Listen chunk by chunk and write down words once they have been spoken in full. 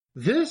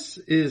This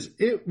is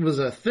It Was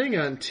a Thing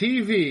on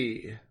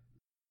TV.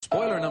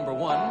 Spoiler number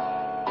one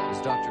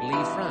is Dr. Lee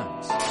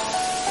frowns.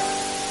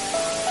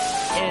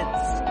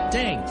 It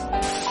stinks.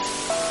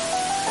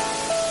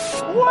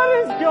 What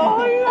is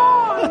going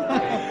on?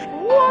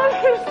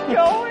 What is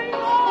going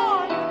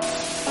on?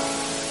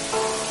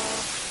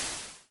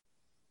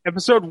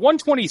 Episode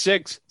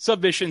 126,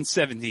 Submission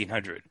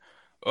 1700.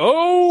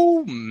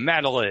 Oh,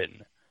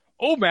 Madeline.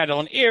 Oh,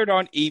 Madeline aired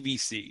on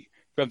ABC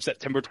from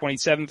September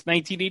 27th,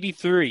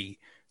 1983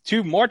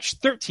 to March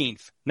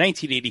 13th,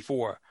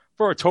 1984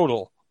 for a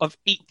total of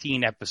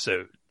 18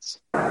 episodes.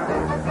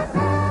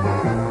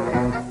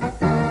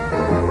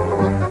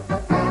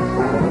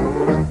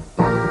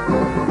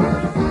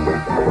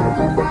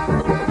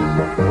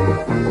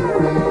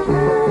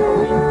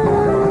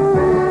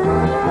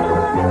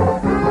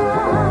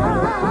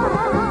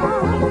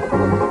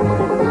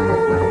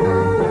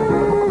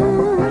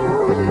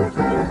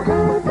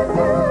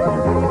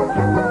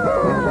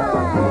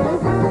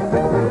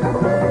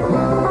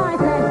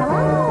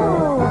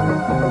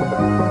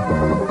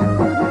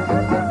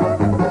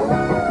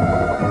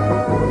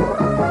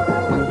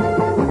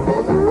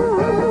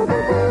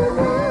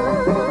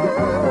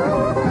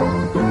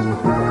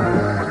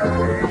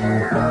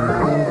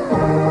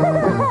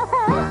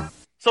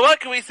 So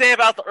what can we say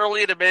about the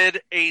early to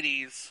mid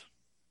 80s?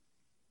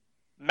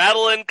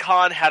 Madeline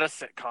Kahn had a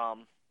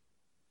sitcom.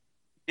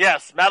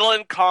 Yes,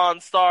 Madeline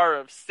Kahn, star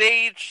of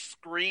Stage,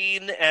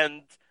 Screen,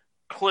 and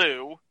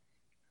Clue.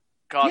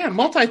 God, Yeah,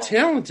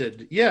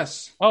 multi-talented,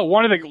 yes. Oh,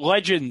 one of the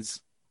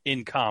legends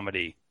in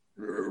comedy.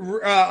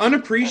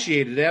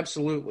 Unappreciated,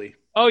 absolutely.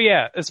 Oh,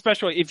 yeah,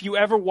 especially if you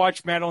ever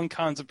watched Madeline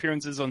Kahn's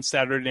appearances on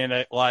Saturday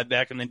Night Live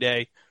back in the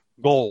day,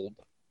 gold.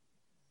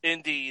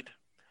 Indeed.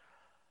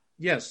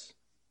 Yes.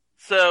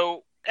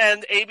 So,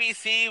 and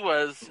ABC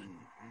was,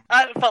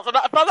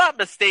 if I'm not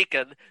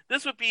mistaken,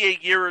 this would be a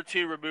year or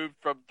two removed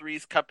from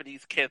Three's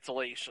Company's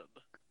cancellation,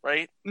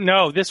 right?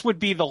 No, this would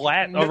be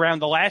around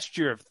the last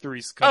year of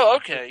Three's Company. Oh,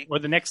 okay. Or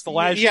the next to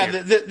last Yeah,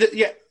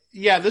 year.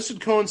 yeah, this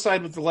would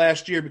coincide with the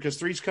last year because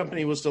Three's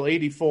Company was still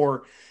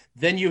 84.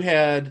 Then you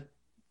had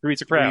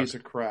Three's a Crowd. Three's a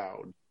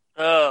Crowd.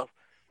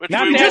 Which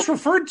Now we You that- just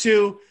referred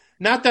to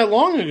not that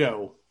long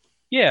ago.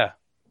 Yeah.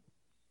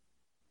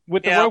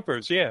 With the Yeah.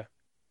 Ropers, yeah.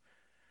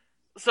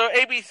 So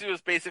ABC was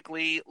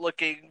basically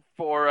looking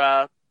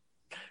for,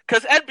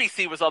 because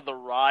NBC was on the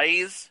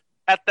rise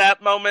at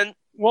that moment.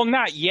 Well,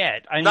 not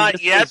yet. I mean, Not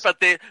this yet, was- but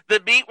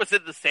the meat was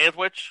in the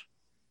sandwich.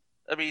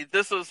 I mean,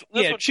 this would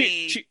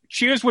be.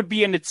 Cheers would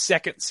be in its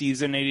second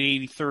season in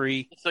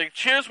 '83. So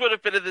Cheers would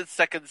have been in its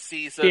second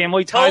season.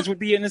 Family Ties would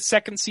be in its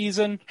second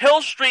season.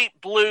 Hill Street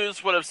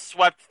Blues would have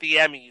swept the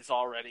Emmys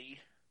already.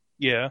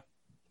 Yeah.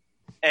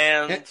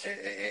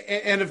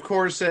 And of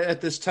course,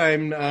 at this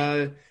time,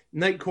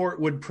 Night Court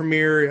would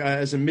premiere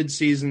as a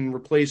mid-season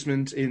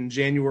replacement in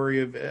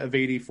January of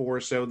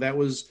 84, so that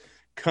was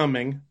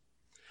coming.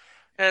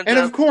 And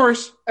of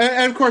course,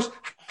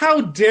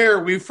 how dare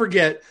we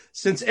forget,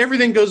 since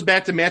everything goes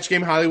back to Match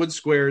Game Hollywood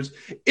Squares,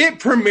 it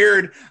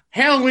premiered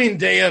Halloween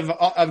Day of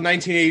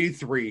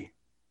 1983.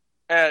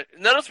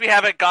 Notice we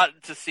haven't gotten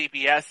to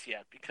CBS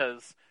yet,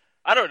 because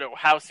I don't know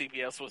how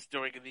CBS was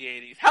doing in the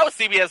 80s. How was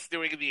CBS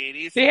doing in the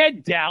 80s? They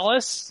had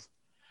Dallas.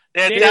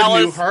 They had had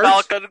Dallas, Newhart.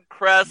 Falcon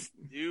Crest,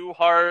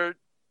 Newhart.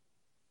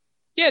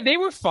 Yeah, they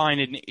were fine.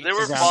 They were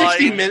around- fine.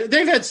 60 minutes.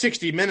 They've had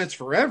 60 Minutes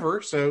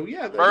forever, so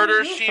yeah.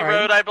 Murder, they're She fine.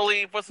 Wrote, I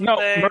believe, was the No,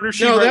 thing. Murder,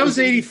 She No, Wrote that was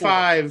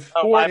 85.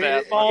 Oh, my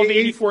bad. Fall of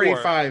 84, 84.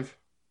 85.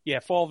 Yeah,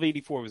 fall of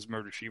 '84 was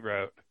Murder, She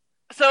Wrote.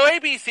 So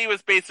ABC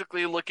was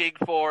basically looking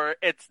for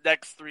its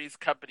next Three's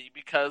Company,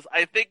 because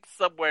I think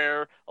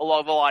somewhere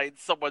along the line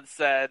someone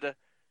said,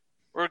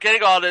 we're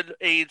getting on an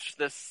age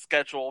this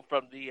schedule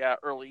from the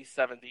early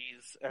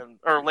 70s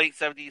or late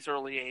 70s,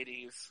 early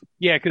 80s.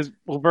 Yeah, because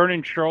Laverne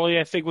and Shirley,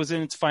 I think, was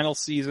in its final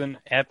season.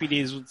 Happy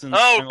Days was in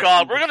its Oh, final God,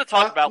 season. we're going to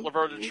talk about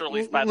Laverne and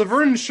Shirley's final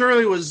Laverne and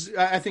Shirley was,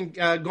 I think,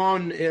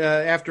 gone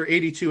after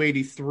 82,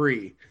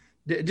 83.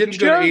 Didn't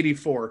go Sure. to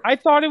 84. I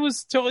thought it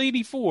was till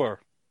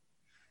 '84.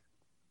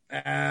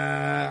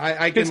 I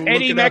can Because look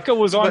Eddie it up, Mecca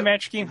was on but-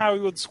 Match Game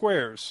Hollywood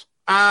Squares.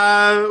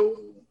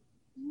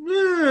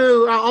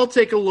 I'll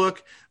take a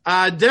look.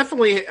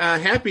 Definitely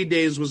Happy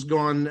Days was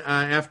gone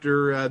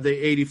after the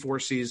 84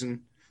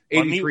 season,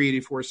 83,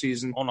 84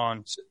 season. Hold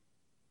on.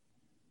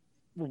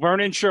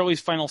 Laverne and Shirley's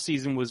final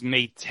season was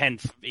May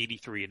 10th of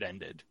 '83. It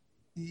ended.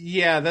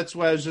 Yeah, that's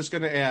what I was just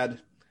going to add.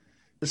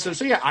 So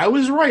yeah, I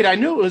was right. I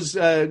knew it was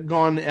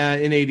gone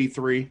in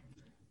 83.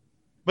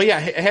 But yeah,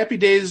 Happy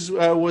Days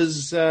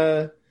was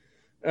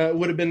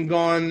would have been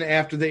gone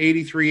after the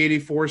 83,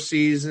 84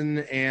 season.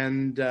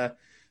 And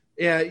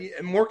yeah,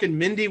 Mork and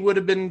Mindy would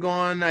have been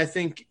gone, I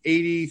think,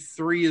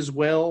 83 as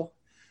well.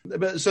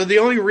 But so the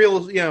only real,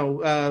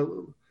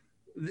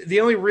 the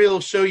only real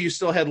show you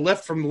still had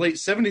left from the late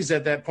 70s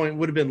at that point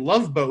would have been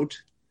Love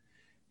Boat.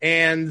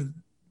 And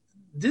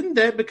didn't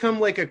that become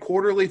like a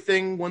quarterly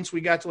thing once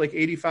we got to like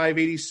 85,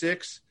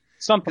 86?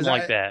 Something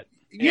like that.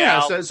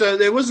 Yeah, Yeah. so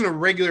it wasn't a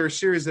regular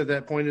series at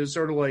that point. It was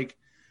sort of like,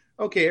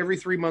 Okay, every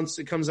 3 months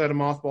it comes out of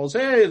mothballs.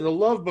 Hey, the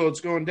Love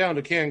Boat's going down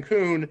to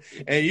Cancun,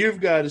 and you've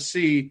got to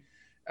see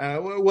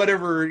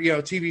whatever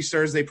TV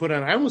stars they put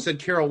on. I almost said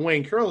Carol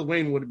Wayne. Carol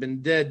Wayne would have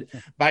been dead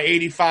by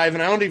 85,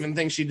 and I don't even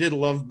think she did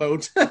Love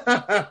Boat.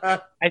 I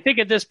think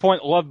at this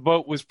point, Love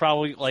Boat was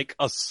probably like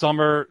a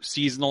summer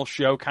seasonal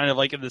show, kind of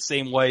like in the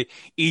same way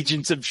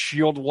Agents of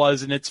S.H.I.E.L.D.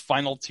 was in its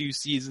final 2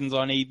 seasons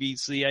on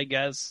ABC, I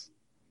guess.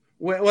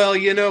 Well,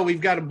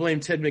 we've got to blame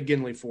Ted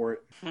McGinley for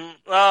it.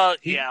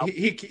 Yeah.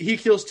 He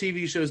kills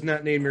TV shows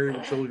not named Married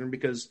with Children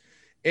because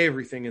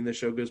everything in this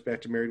show goes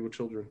back to Married with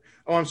Children.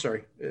 Oh, I'm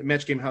sorry.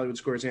 Match Game, Hollywood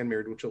Scores, and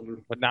Married with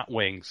Children. But not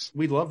Wings.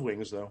 We love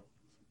Wings, though.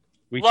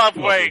 We love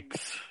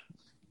Wings.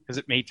 Because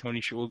it made Tony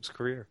Shalhoub's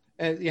career.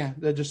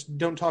 Just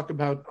don't talk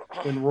about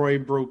when Roy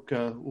broke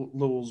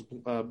Lowell's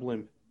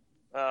blimp.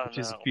 Which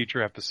is a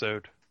future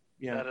episode.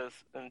 Yeah. That is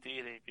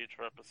indeed a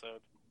future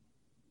episode.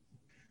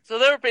 So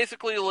they're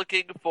basically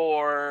looking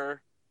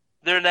for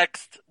their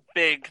next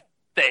big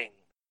thing.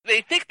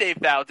 They think they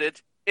found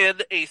it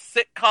in a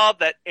sitcom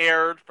that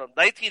aired from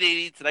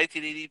 1980 to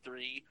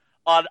 1983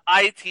 on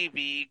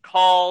ITV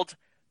called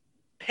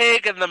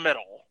Pig in the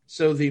Middle.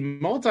 So the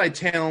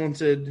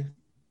multi-talented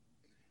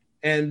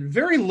and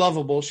very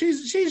lovable,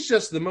 she's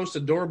just the most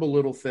adorable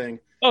little thing.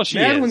 Oh, she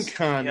Madeline is.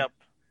 Kahn. Yep.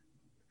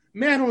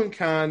 Madeline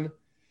Kahn,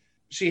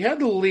 she had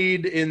the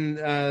lead in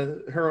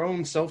her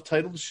own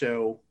self-titled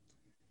show,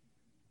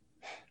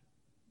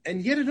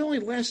 and yet it only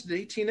lasted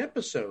 18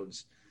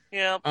 episodes.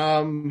 Yeah.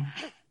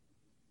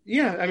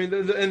 Yeah, I mean,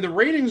 and the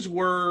ratings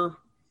were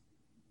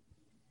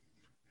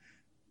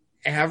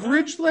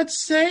average, let's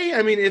say.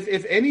 I mean,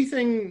 if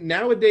anything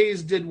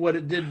nowadays did what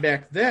it did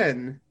back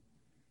then,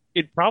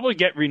 it'd probably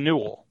get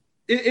renewal.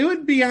 It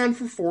would be on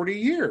for 40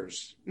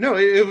 years. No,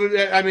 it would.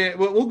 I mean,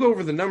 we'll go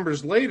over the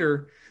numbers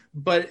later,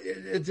 but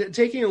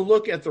taking a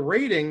look at the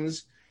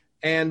ratings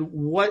and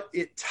what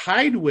it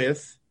tied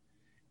with,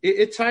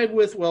 it tied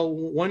with, well,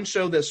 one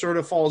show that sort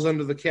of falls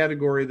under the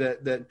category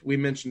that we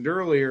mentioned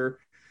earlier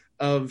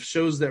of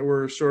shows that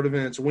were sort of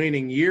in its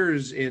waning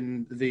years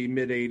in the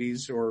mid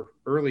 80s or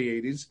early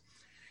 80s.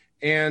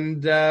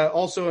 And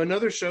also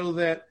another show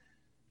that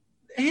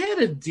had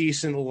a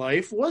decent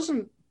life,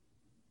 wasn't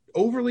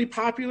overly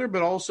popular,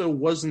 but also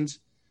wasn't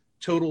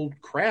total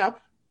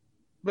crap.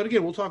 But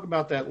again, we'll talk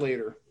about that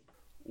later.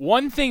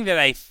 One thing that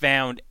I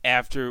found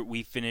after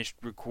we finished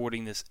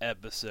recording this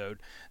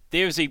episode,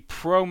 there's a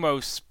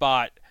promo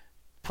spot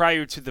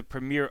prior to the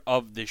premiere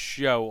of the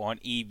show on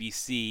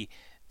ABC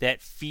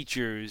that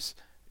features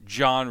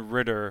John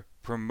Ritter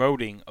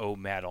promoting Oh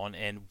Madeline,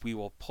 and we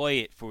will play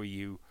it for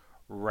you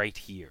right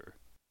here.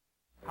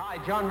 Hi,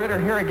 John Ritter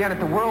here again at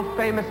the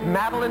world-famous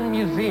Madeline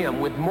Museum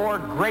with more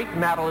great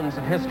Madelines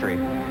of history.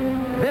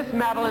 This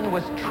Madeline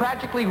was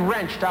tragically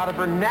wrenched out of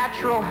her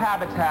natural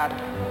habitat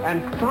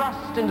and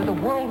thrust into the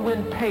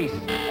whirlwind pace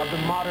of the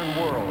modern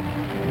world.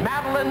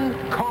 Madeline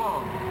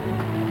Kahn.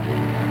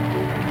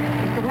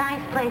 It's a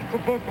nice place to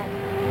visit.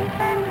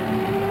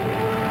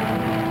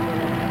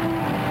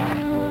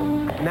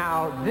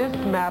 Now, this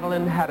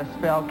Madeline had a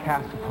spell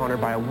cast upon her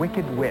by a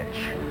wicked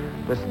witch.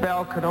 The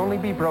spell could only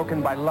be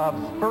broken by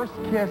love's first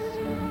kiss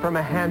from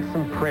a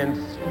handsome prince,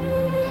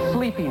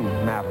 Sleeping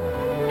Madeline.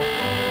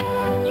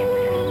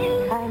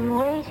 I'm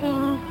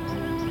waiting.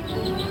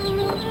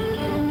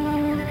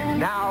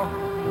 Now,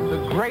 the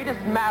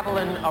greatest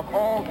Madeline of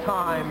all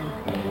time,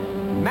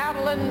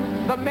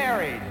 Madeline the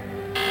Married.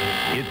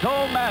 It's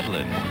all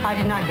Madeline. I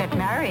did not get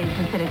married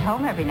and sit at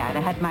home every night. I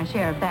had my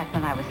share of that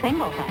when I was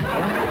single, thank you.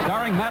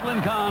 Starring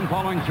Madeline Kahn,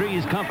 following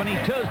Three's Company,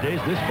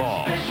 Tuesdays this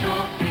fall.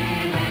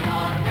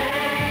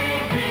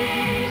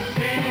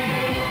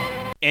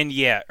 And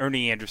yeah,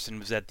 Ernie Anderson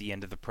was at the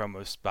end of the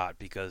promo spot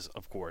because,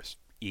 of course,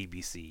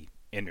 ABC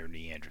and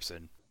Ernie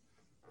Anderson.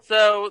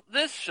 So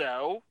this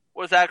show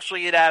was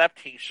actually an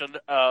adaptation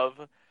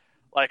of,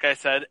 like I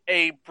said,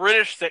 a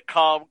British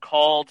sitcom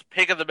called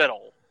Pig in the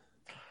Middle.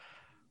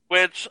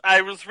 Which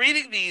I was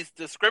reading the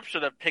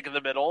description of Pig in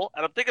the Middle,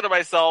 and I'm thinking to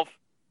myself,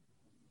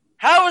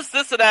 how is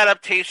this an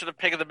adaptation of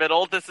Pig in the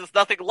Middle? This is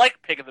nothing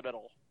like Pig in the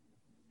Middle.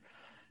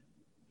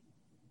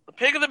 The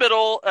Pig in the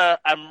Middle,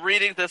 I'm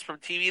reading this from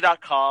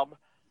TV.com.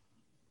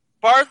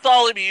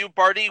 Bartholomew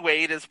Barney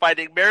Wade is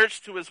finding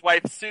marriage to his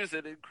wife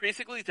Susan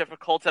increasingly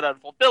difficult and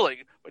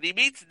unfulfilling. When he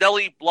meets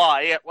Nellie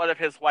Bly at one of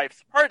his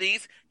wife's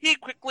parties, he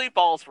quickly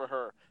falls for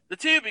her. The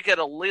two begin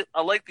a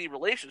lengthy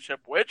relationship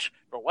which,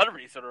 for one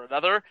reason or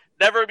another,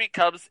 never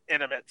becomes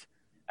intimate.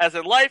 As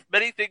in life,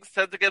 many things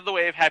tend to get in the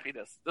way of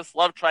happiness. This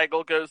love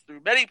triangle goes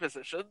through many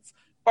positions.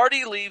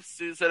 Barney leaves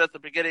Susan at the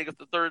beginning of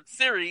the third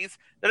series,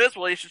 then his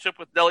relationship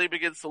with Nellie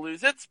begins to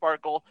lose its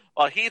sparkle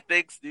while he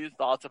thinks new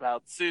thoughts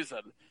about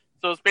Susan.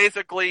 So it's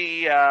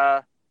basically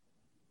Dos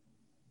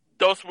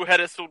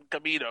Mujeres Un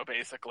Camino,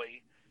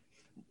 basically.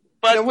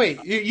 But now,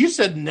 wait, you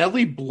said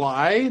Nellie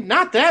Bly?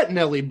 Not that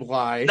Nellie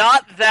Bly.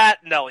 Not that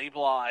Nellie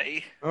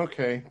Bly.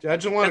 Okay, I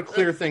just want to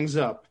clear things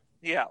up.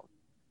 Yeah.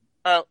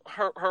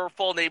 Her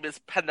full name is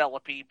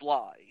Penelope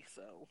Bly,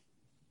 so.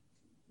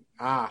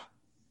 Ah.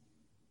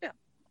 Yeah.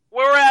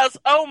 Whereas,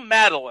 Oh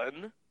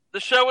Madeline,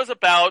 the show is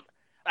about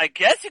I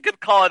guess you could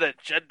call it a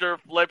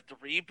gender-flipped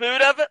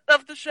reboot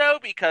of the show,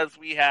 because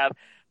we have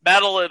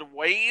Madeline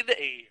Wayne,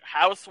 a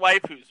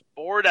housewife who's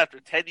bored after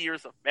 10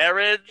 years of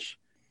marriage,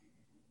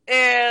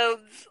 and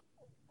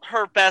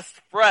her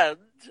best friend,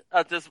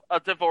 a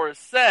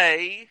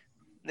divorcee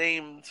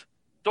named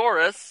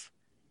Doris,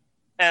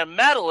 and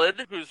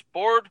Madeline, who's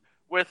bored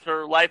with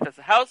her life as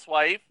a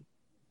housewife,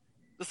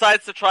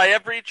 decides to try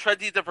every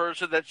trendy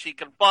diversion that she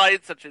can find,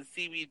 such as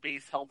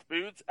seaweed-based health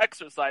foods,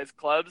 exercise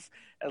clubs,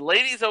 and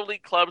ladies-only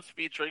clubs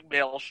featuring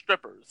male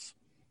strippers.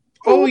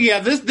 Oh yeah,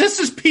 this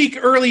is peak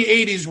early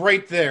 '80s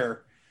right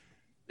there.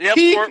 Yep,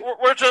 Peak,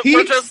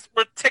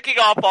 we're ticking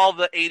off all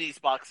the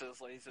 '80s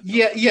boxes, ladies and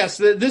gentlemen. Yes,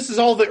 this is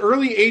all the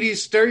early '80s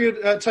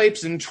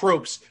stereotypes and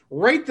tropes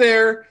right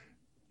there.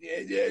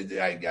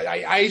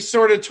 I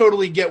sort of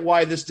totally get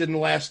why this didn't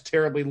last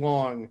terribly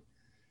long.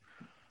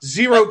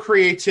 Zero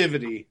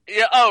creativity.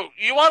 Yeah. Oh,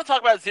 you want to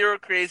talk about zero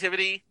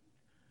creativity?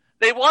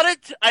 They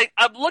wanted to.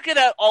 I'm looking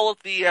at all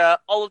of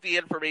the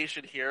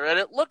information here, and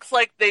it looks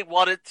like they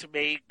wanted to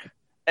make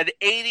an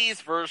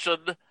 '80s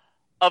version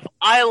of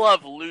I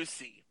Love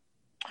Lucy,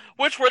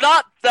 which we're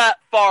not that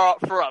far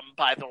from,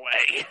 by the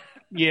way.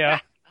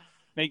 Yeah,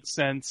 makes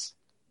sense.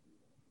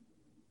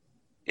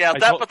 Yeah,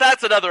 but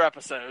that's another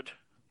episode.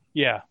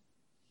 Yeah.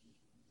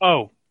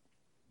 Oh,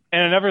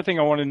 and another thing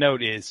I want to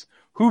note is,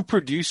 who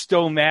produced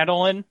Oh,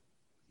 Madeline?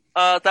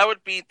 That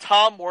would be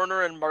Tom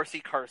Werner and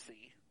Marcy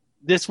Carsey.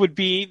 This would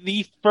be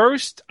the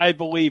first, I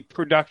believe,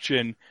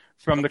 production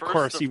from the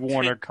Carsey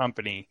Warner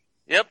Company.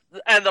 Yep,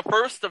 and the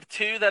first of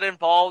two that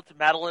involved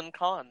Madeline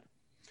Kahn.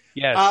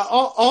 Yes.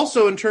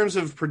 Also, in terms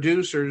of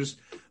producers,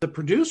 the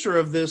producer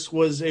of this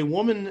was a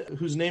woman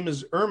whose name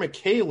is Irma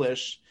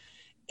Kalish,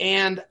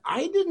 and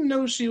I didn't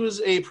know she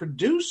was a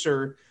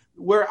producer.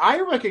 Where I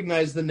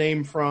recognize the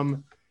name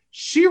from,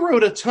 she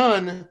wrote a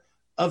ton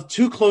of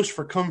Too Close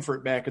for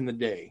Comfort back in the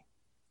day.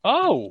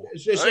 Oh.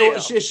 She,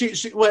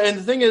 and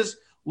the thing is,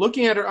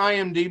 looking at her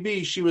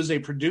IMDb, she was a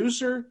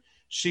producer,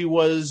 she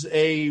was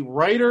a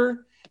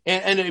writer,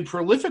 and a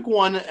prolific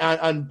one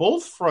on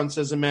both fronts,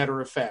 as a matter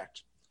of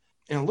fact.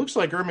 And it looks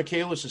like Irma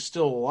Kalish is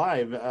still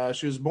alive.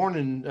 She was born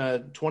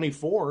in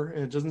 24,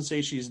 and it doesn't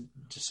say she's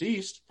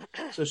deceased.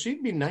 So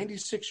she'd be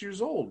 96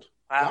 years old.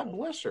 Wow. God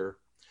bless her.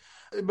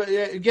 But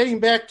getting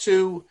back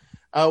to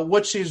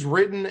what she's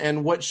written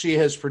and what she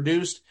has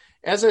produced,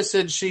 as I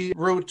said, she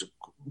wrote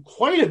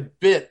quite a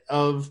bit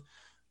of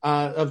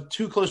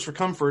Too Close for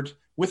Comfort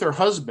with her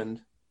husband.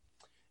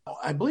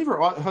 I believe her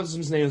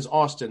husband's name is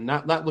Austin,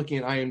 not looking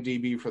at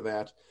IMDb for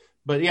that.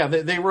 But yeah,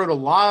 they wrote a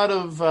lot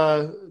of,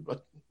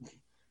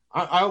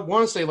 I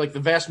want to say like the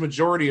vast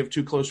majority of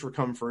Too Close for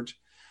Comfort.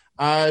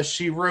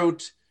 She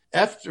wrote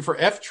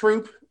F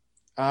Troop,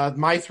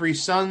 My Three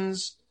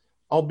Sons,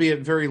 albeit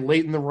very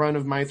late in the run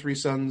of My Three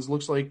Sons.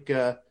 Looks like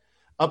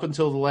up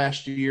until the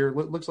last year.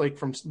 Looks like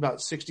from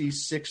about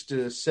 66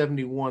 to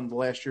 71, the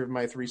last year of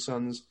My Three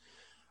Sons.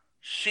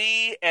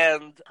 She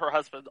and her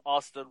husband,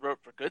 Austin, wrote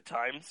for Good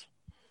Times.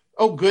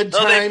 Oh, Good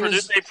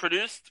Times. They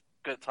produced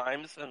Good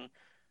Times. And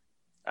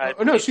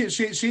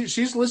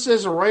she's listed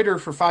as a writer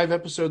for 5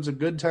 episodes of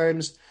Good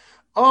Times.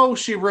 Oh,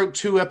 she wrote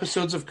 2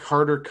 episodes of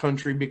Carter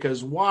Country,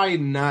 because why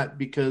not?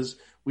 Because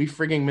we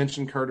frigging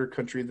mentioned Carter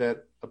Country,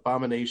 that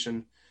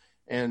abomination,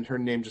 and her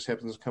name just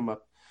happens to come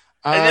up.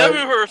 And you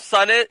know who her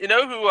son is? You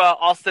know who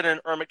Austin and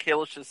Irma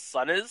Kalish's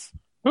son is?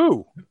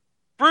 Who?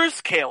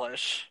 Bruce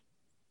Kalish,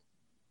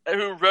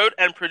 who wrote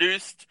and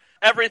produced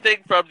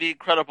everything from The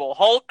Incredible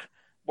Hulk,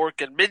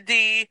 Mork and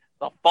Mindy,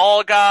 The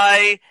Fall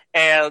Guy,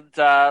 and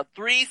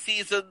 3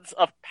 seasons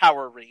of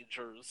Power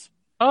Rangers.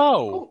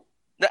 Oh.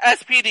 The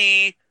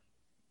SPD,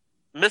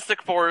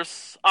 Mystic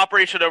Force,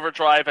 Operation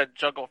Overdrive, and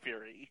Jungle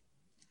Fury.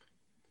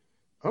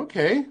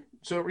 Okay.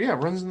 So, yeah,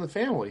 runs in the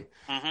family.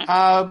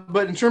 Mm-hmm.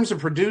 But in terms of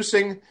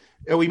producing,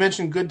 we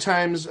mentioned Good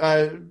Times.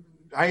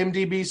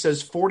 IMDb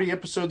says 40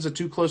 episodes of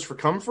Too Close for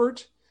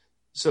Comfort.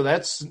 So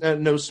that's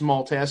no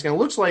small task. And it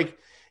looks like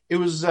it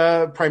was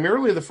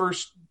primarily the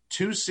first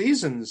 2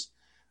 seasons,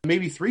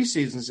 maybe 3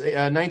 seasons,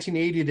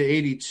 1980 to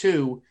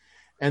 82.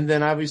 And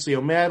then obviously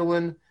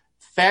O'Madeline,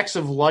 Facts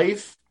of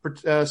Life,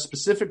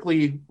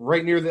 specifically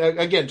right near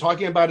again,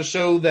 talking about a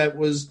show that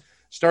was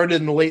started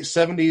in the late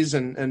 70s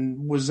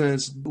and was in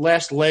its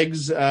last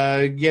legs,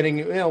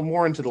 getting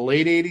more into the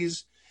late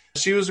 80s.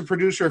 She was a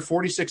producer of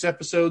 46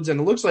 episodes, and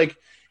it looks like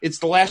it's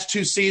the last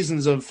 2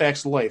 seasons of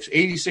Facts of Life,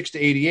 86 to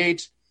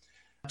 88,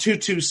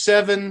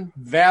 227,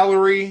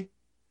 Valerie.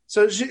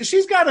 So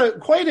she's got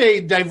quite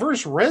a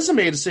diverse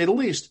resume, to say the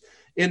least,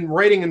 in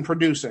writing and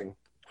producing.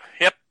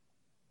 Yep.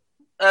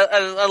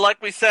 And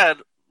like we said,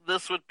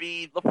 this would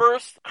be the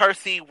first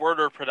Carsey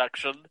Werner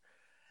production,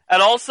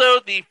 and also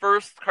the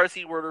first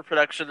Carsey Werner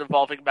production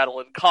involving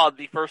Madeline Kahn,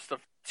 the first of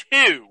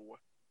 2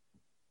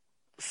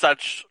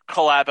 such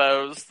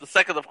collabos. The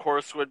second, of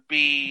course, would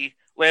be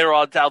later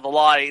on down the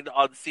line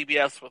on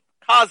CBS with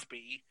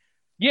Cosby.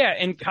 Yeah,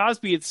 and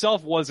Cosby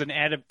itself was an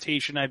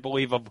adaptation, I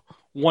believe, of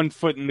One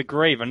Foot in the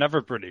Grave,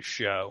 another British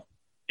show.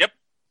 Yep.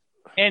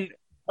 And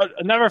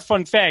another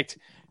fun fact,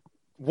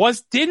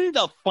 Didn't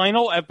the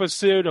final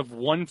episode of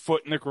One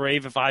Foot in the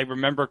Grave, if I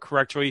remember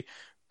correctly,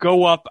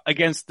 go up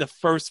against the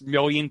first £1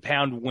 million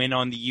win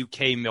on the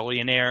UK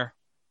Millionaire?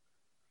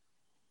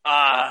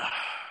 I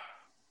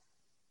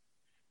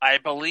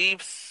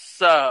believe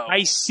so.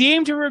 I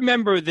seem to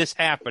remember this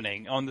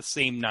happening on the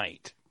same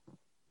night.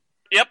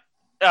 Yep.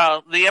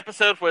 The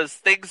episode was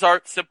Things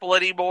Aren't Simple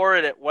Anymore,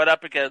 and it went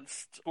up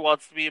against Who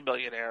Wants to Be a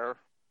Millionaire.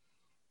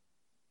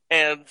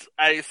 And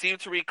I seem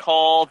to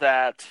recall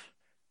that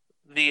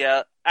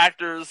the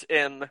actors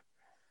in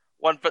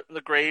One Foot in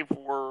the Grave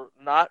were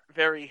not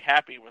very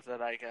happy with it,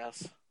 I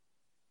guess.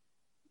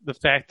 The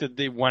fact that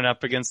they went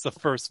up against the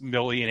first £1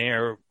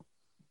 million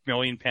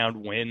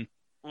win.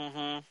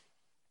 Mm-hmm.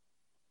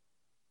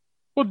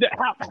 Well,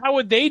 how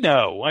would they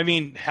know? I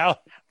mean, how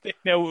they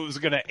know it was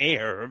going to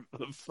air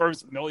the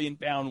first £1 million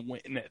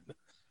win at the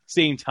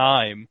same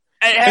time?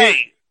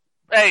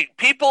 Hey,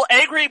 people,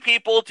 angry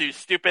people do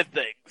stupid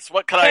things.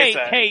 What can I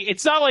say? Hey,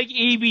 it's not like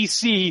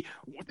ABC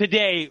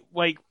today,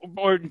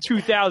 or in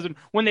 2000,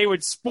 when they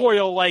would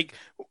spoil,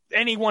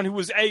 anyone who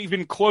was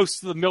even close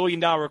to the $1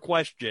 million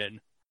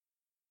question.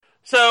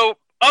 So,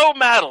 Oh,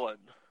 Madeline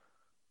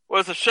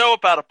was a show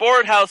about a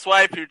bored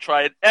housewife who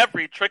tried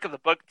every trick in the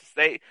book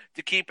to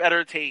keep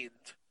entertained.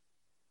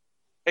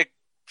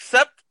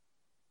 Except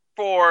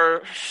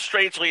for,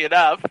 strangely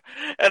enough,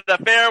 an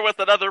affair with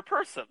another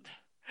person,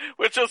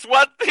 which is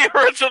what the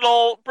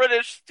original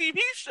British TV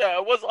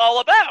show was all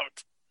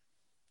about.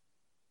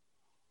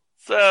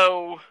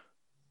 So,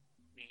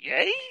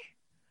 yay?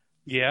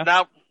 Yeah.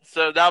 Now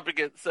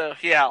begins. So,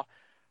 yeah.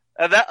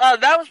 And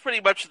that was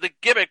pretty much the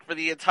gimmick for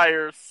the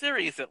entire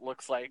series, it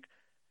looks like.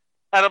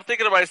 And I'm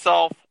thinking to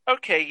myself,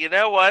 okay, you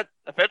know what?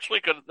 Eventually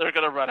they're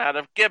going to run out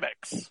of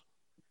gimmicks.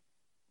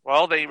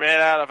 Well, they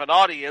ran out of an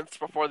audience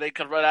before they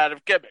could run out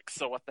of gimmicks,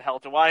 so what the hell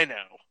do I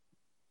know?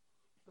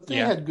 They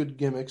had good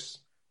gimmicks.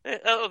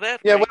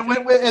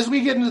 When, as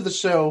we get into the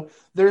show,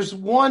 there's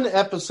one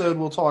episode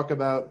we'll talk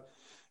about,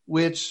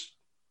 which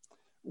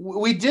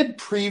we did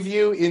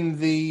preview in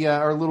the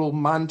our little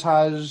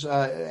montage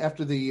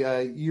after the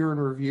year in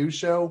review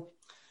show.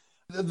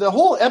 The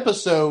whole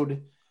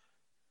episode,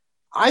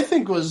 I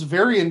think, was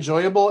very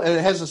enjoyable, and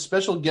it has a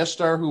special guest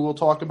star who we'll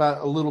talk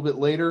about a little bit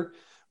later.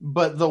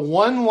 But the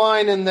one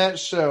line in that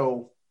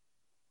show,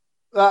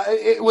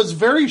 it was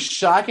very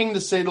shocking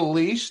to say the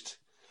least.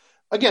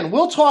 Again,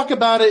 we'll talk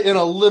about it in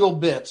a little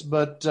bit,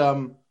 but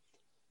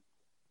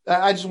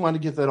I just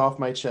wanted to get that off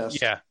my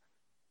chest. Yeah.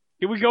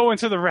 Can we go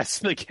into the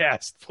rest of the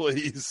cast,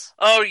 please?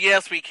 Oh,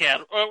 yes, we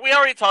can. We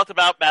already talked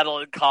about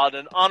Madeline Kahn,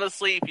 and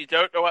honestly, if you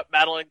don't know what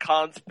Madeline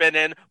Kahn's been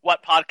in,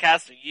 what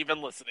podcast are you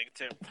even listening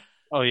to?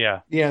 Oh,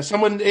 yeah. Yeah,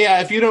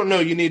 if you don't know,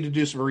 you need to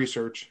do some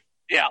research.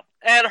 Yeah,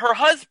 and her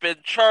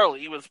husband,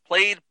 Charlie, was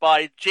played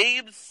by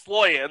James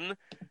Sloyan,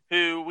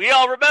 who we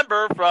all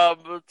remember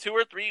from 2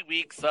 or 3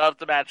 weeks of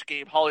the Match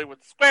Game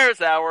Hollywood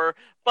Squares Hour,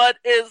 but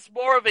is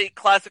more of a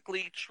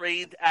classically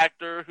trained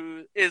actor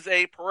who is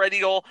a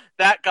perennial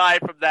that guy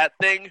from That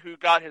Thing who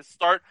got his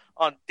start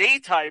on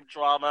daytime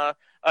drama,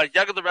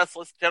 Young and the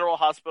Restless, General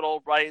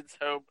Hospital, Ryan's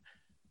Hope,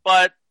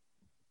 but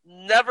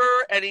never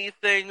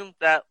anything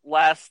that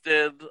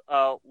lasted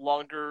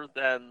longer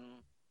than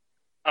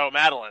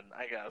Madeline,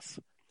 I guess.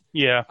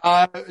 Yeah.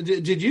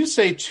 Did you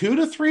say 2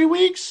 to 3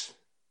 weeks?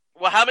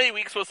 Well, how many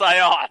weeks was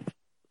I off?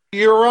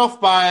 You're off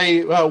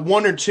by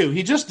 1 or 2.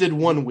 He just did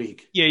 1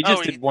 week. Yeah, he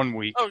just did 1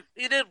 week. Oh,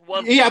 he did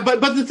 1 week. Yeah,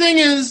 but the thing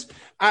is,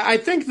 I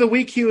think the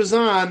week he was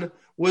on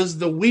was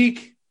the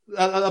week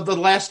of the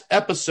last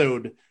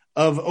episode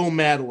of Oh,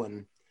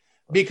 Madeline.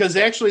 Because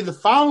actually the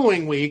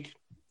following week,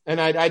 and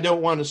I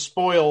don't want to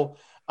spoil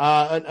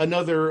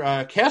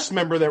another cast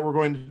member that we're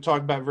going to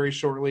talk about very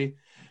shortly,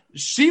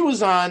 she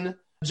was on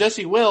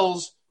Jesse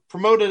Wells,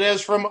 promoted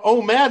as from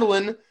Oh,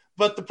 Madeline,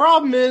 but the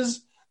problem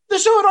is the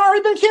show had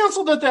already been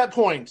canceled at that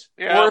point.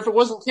 Yeah. Or if it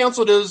wasn't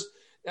canceled,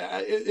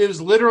 it was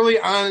literally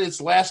on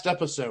its last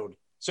episode.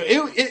 So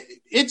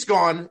it's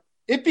gone.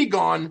 It be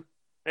gone.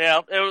 Yeah,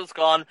 it was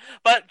gone.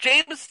 But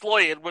James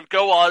Sloyan would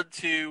go on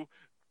to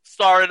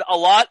star in a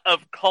lot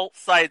of cult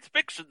science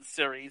fiction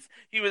series.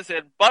 He was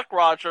in Buck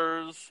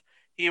Rogers.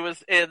 He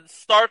was in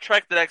Star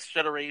Trek The Next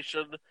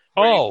Generation,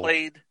 where he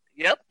played...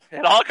 Yep,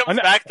 it all comes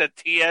back to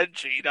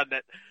TNG, doesn't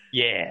it?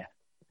 Yeah.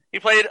 He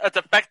played a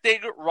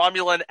defecting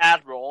Romulan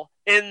admiral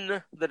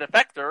in The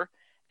Defector,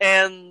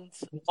 and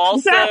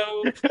also...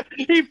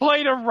 He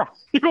played a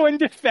Romulan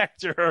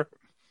defector,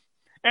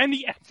 and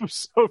the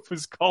episode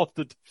was called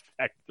The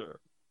Defector.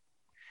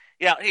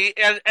 Yeah, he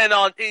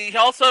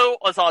also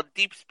was on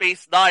Deep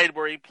Space Nine,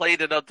 where he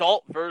played an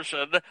adult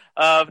version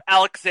of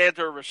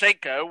Alexander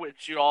Rozhenko,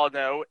 which you all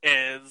know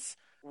is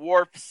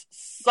Worf's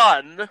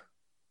son.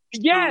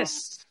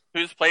 Yes!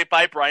 Who's played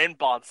by Brian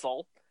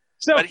Bonsall.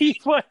 So he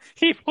played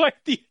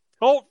the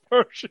adult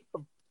version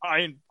of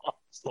Brian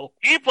Bonsall.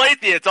 He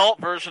played the adult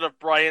version of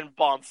Brian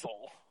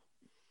Bonsall.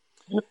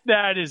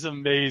 That is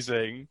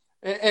amazing.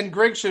 And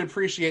Greg should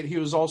appreciate he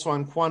was also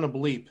on Quantum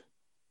Leap.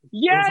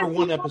 Yes! For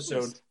one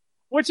episode.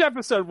 Which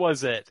episode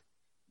was it?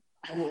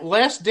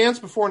 Last Dance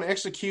Before an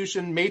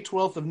Execution, May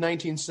 12th of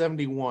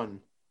 1971.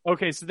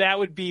 Okay, so that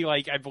would be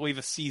like, I believe,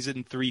 a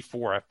season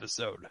 3-4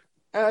 episode.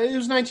 It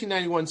was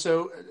 1991,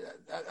 so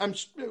that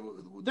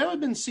would have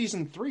been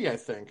season 3, I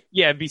think.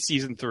 Yeah, it'd be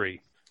season 3.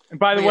 And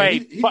by the Yeah,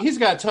 way, he's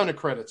got a ton of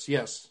credits.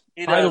 Yes.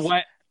 By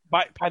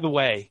the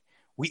way,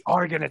 we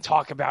are going to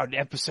talk about an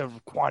episode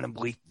of Quantum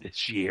Leap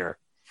this year.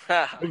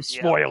 No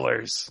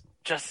spoilers.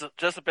 Just a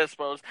bit of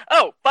spoilers.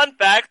 Oh, fun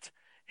fact: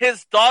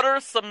 his daughter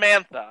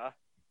Samantha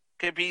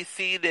can be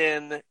seen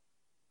in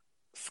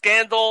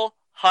Scandal,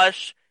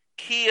 Hush,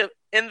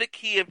 In the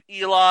Key of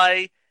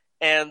Eli,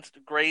 and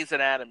Grey's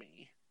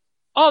Anatomy.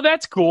 Oh,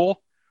 that's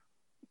cool.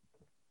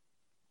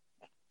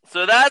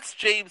 So that's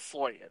James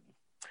Sloyan.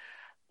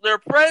 Their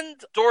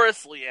friend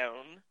Doris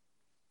Leone,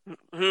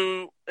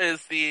 who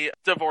is the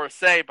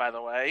divorcee, by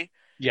the way,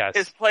 yes,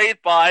 is played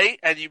by,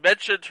 and you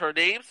mentioned her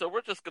name, so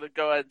we're just going to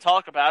go ahead and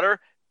talk about her,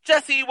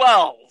 Jessie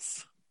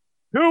Wells.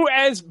 Who,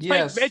 as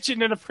Mike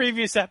mentioned in a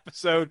previous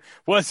episode,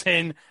 was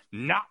in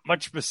not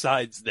much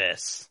besides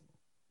this.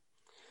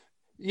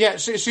 Yeah,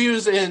 she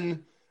was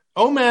in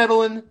Oh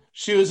Madeline.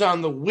 She was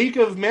on the week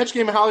of Match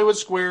Game Hollywood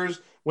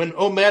Squares when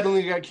Oh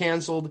Madeline got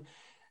canceled.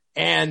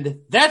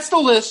 And that's the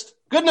list.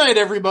 Good night,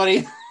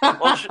 everybody.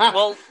 Actually,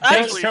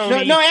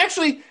 I'm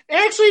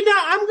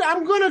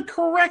going to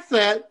correct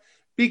that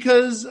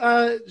because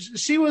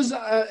she was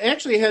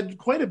actually had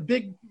quite a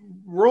big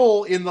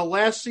role in the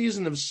last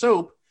season of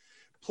Soap,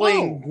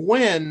 playing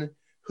Gwen,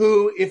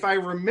 who, if I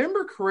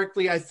remember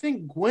correctly, I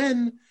think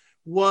Gwen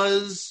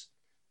was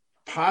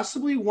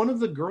possibly one of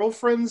the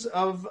girlfriends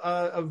of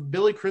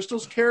Billy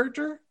Crystal's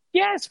character.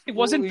 Yes,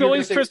 wasn't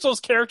Billy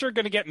Crystal's character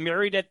going to get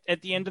married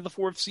at the end of the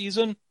 4th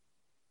season?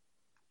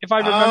 If I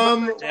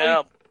remember,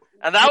 yeah,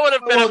 and that would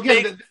have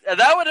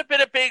been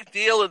a big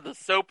deal in the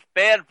Soap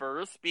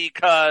fanverse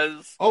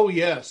because. Oh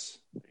yes.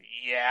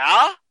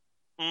 Yeah.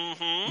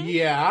 Mm-hmm.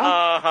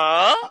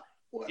 Yeah.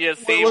 You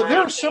see,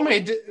 there are so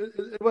many.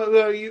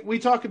 We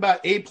talk about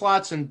A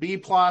plots and B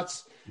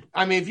plots.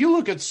 I mean, if you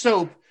look at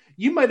Soap,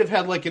 you might have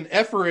had like an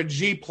F or a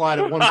G plot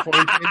at one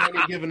point in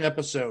any given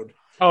episode.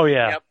 Oh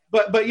yeah.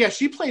 Yep. But yeah,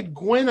 she played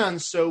Gwen on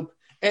Soap.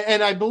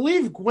 And I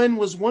believe Gwen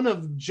was one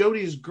of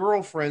Jodie's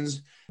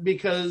girlfriends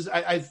because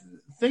I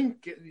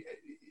think,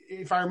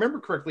 if I remember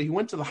correctly, he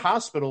went to the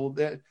hospital.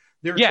 That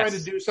they were trying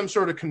to do some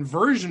sort of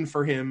conversion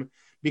for him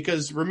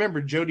because,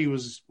 remember, Jodie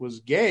was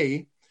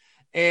gay.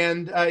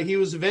 And he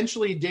was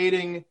eventually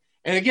dating,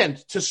 and again,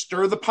 to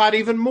stir the pot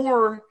even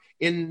more,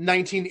 in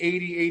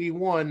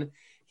 1980-81,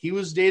 he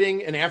was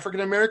dating an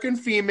African-American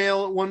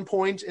female at one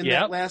point in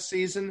that last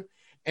season.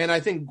 And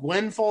I think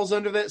Gwen falls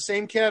under that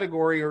same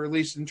category, or at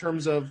least in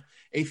terms of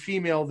a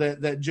female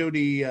that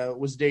Jodie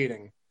was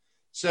dating.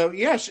 So,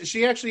 yeah,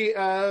 she actually,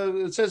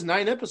 it says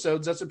 9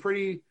 episodes. That's a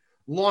pretty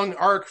long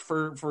arc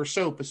for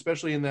Soap,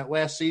 especially in that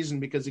last season,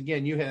 because,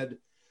 again, you had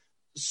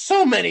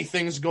so many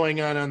things going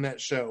on that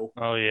show.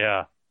 Oh,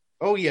 yeah.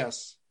 Oh,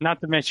 yes.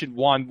 Not to mention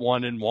Wand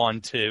 1 and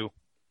Wand 2.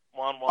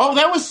 Oh,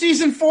 that was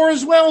season 4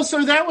 as well,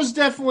 so that was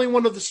definitely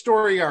one of the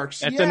story arcs.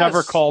 That's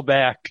another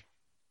callback.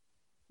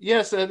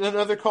 Yes,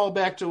 another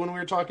callback to when we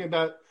were talking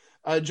about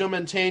Joe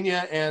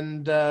Mantegna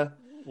and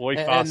Lloyd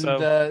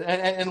Faso.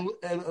 And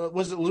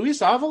was it Luis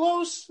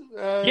Avalos?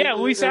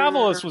 Luis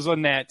Avalos was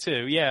on that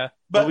too. Yeah,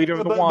 the leader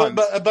of the Wands.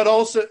 But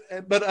also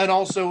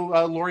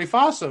Lori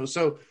Faso.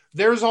 So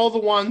there's all the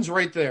Wands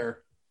right there.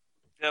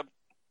 Yep.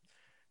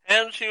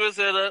 And she was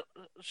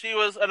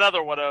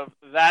another one of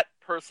that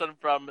person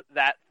from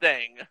That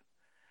Thing.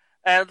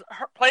 And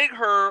playing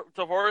her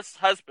divorced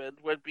husband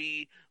would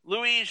be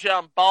Louis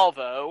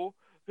Giambalvo,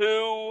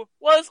 who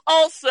was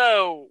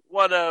also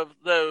one of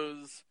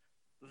those,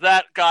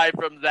 that guy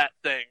from That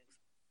Thing.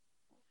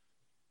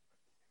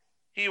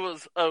 He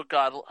was, oh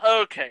God,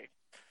 okay.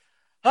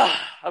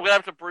 I'm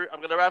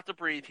gonna have to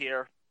breathe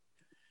here.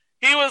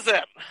 He was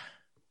in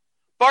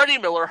Barney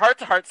Miller, Heart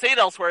to Heart, St.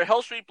 Elsewhere,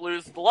 Hell Street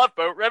Blues, The Love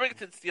Boat,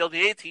 Remington Steele,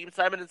 The A-Team,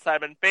 Simon &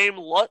 Simon, Fame,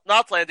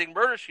 Knots Landing,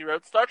 Murder, She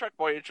Wrote, Star Trek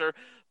Voyager,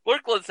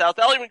 Brooklyn South,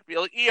 Ally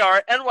McBeal,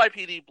 ER,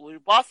 NYPD Blue,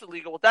 Boston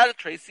Legal, Data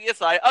Trace,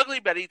 CSI, Ugly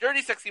Betty,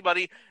 Dirty Sexy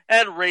Money,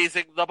 and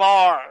Raising the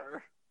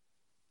Bar.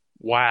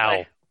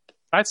 Wow.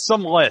 That's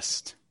some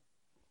list.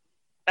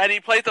 And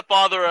he played the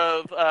father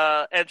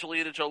of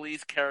Angelina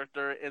Jolie's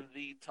character in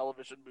the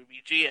television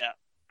movie Gia.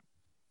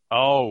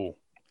 Oh,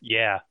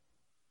 yeah.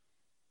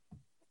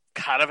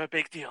 Kind of a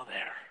big deal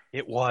there.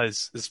 It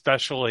was,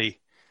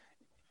 especially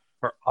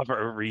for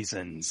other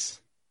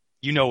reasons.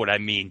 You know what I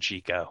mean,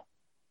 Chico.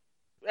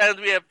 And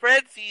we have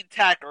Francine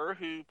Tacker,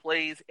 who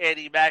plays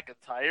Annie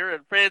McIntyre,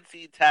 and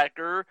Francine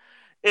Tacker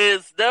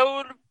is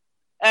known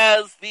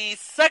as the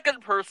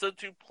second person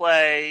to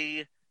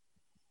play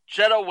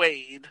Jenna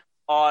Wade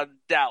on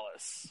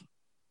Dallas.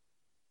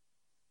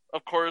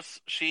 Of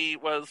course, she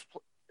was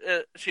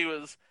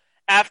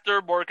after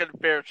Morgan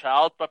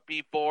Fairchild, but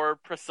before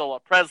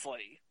Priscilla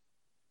Presley.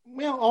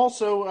 Well,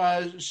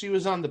 also, she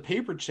was on The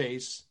Paper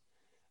Chase.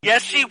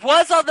 Yes, she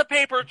was on The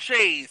Paper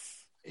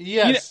Chase.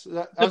 Yes,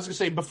 I was going to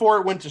say before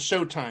it went to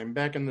Showtime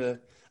back in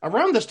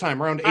around this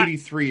time, around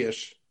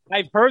 83-ish.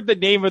 I've heard the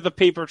name of the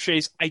paper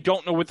chase. I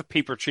don't know what the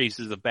paper chase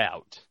is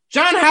about.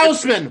 John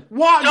Houseman.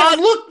 What? John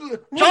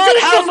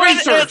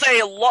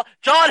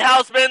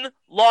Houseman,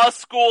 law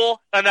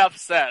school. Enough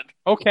said.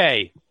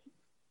 Okay.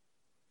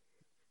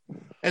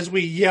 As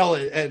we yell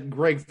at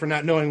Greg for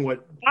not knowing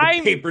what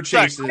the paper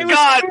chase is.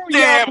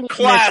 Goddamn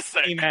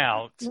classic.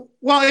 Out.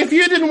 Well, if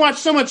you didn't watch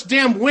so much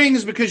damn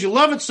Wings because you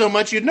love it so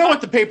much, you'd know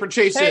what the paper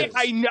chase is.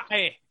 I know.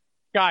 Hey,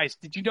 guys,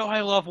 did you know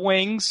I love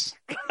Wings?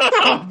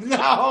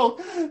 Oh,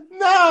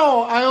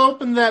 no! I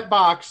opened that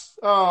box.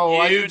 Oh,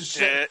 I need to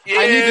shut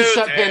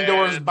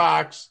Pandora's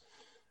box.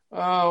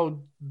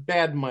 Oh,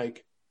 bad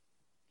Mike.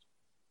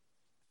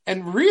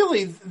 And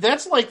really,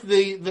 that's like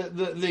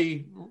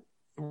the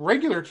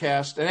regular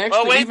cast. And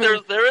actually,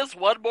 there is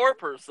one more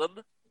person.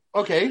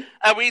 Okay.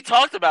 And we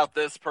talked about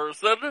this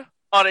person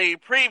on a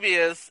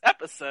previous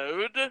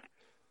episode.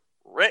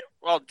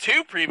 Well,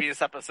 2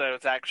 previous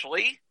episodes,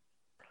 actually.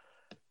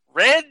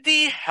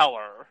 Randy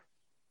Heller.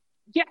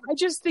 Yeah, I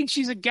just think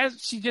she's a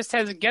guest. She just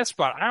has a guest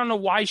spot. I don't know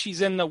why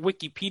she's in the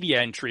Wikipedia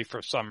entry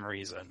for some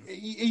reason.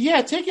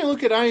 Yeah, taking a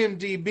look at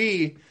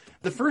IMDb,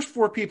 the first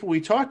 4 people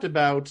we talked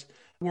about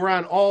were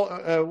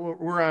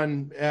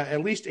on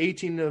at least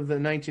 18 of the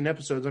 19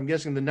 episodes. I'm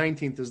guessing the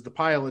 19th is the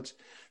pilot.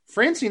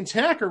 Francine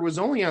Tacker was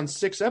only on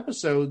 6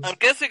 episodes. I'm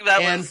guessing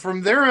that and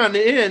from there on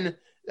in,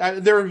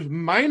 there were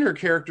minor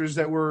characters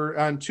that were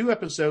on 2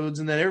 episodes,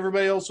 and then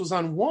everybody else was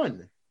on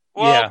 1.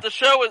 Well, yeah. the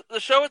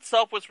show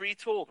itself was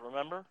retooled,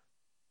 remember?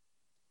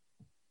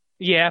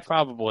 Yeah,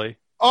 probably.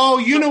 Oh,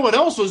 you know what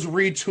else was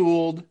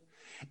retooled?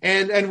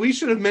 And we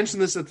should have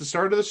mentioned this at the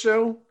start of the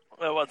show.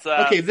 Well, what's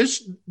that? Okay,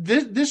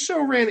 this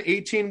show ran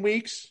 18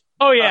 weeks.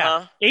 Oh,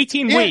 yeah.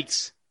 18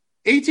 weeks.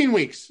 18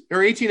 weeks,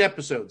 or 18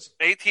 episodes.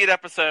 18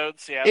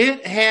 episodes, yeah.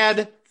 It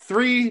had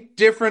 3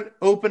 different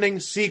opening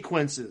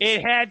sequences.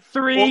 It had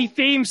 3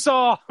 theme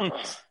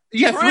songs.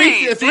 Yeah,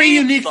 three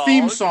unique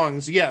theme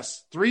songs.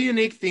 Yes, 3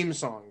 unique theme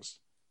songs.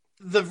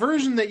 The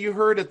version that you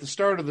heard at the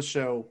start of the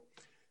show,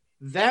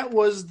 that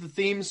was the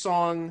theme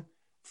song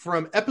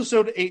from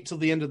episode 8 till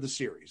the end of the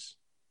series.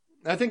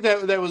 I think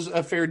that was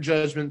a fair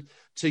judgment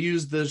to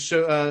use the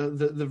show,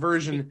 the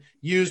version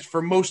used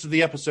for most of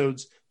the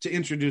episodes to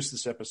introduce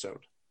this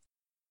episode.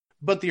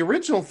 But the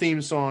original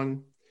theme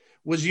song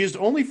was used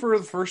only for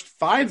the first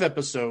 5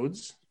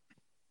 episodes,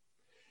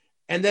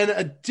 and then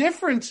a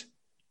different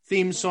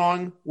theme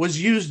song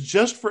was used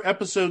just for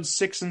episodes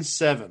 6 and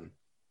 7.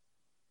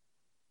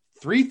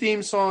 3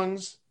 theme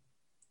songs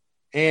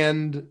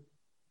and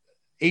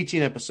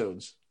 18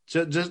 episodes.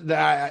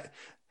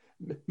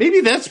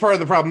 Maybe that's part of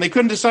the problem. They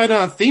couldn't decide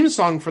on a theme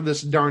song for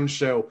this darn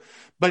show.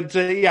 But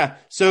yeah,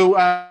 so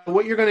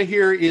what you're going to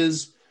hear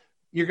is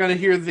you're going to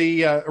hear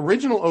the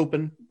original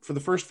open for the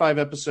first 5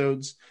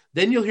 episodes.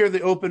 Then you'll hear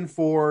the open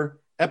for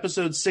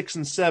episodes 6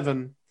 and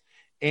 7.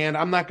 And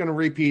I'm not going to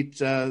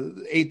repeat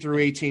 8 through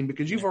 18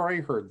 because you've already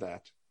heard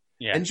that.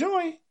 Yeah.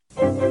 Enjoy.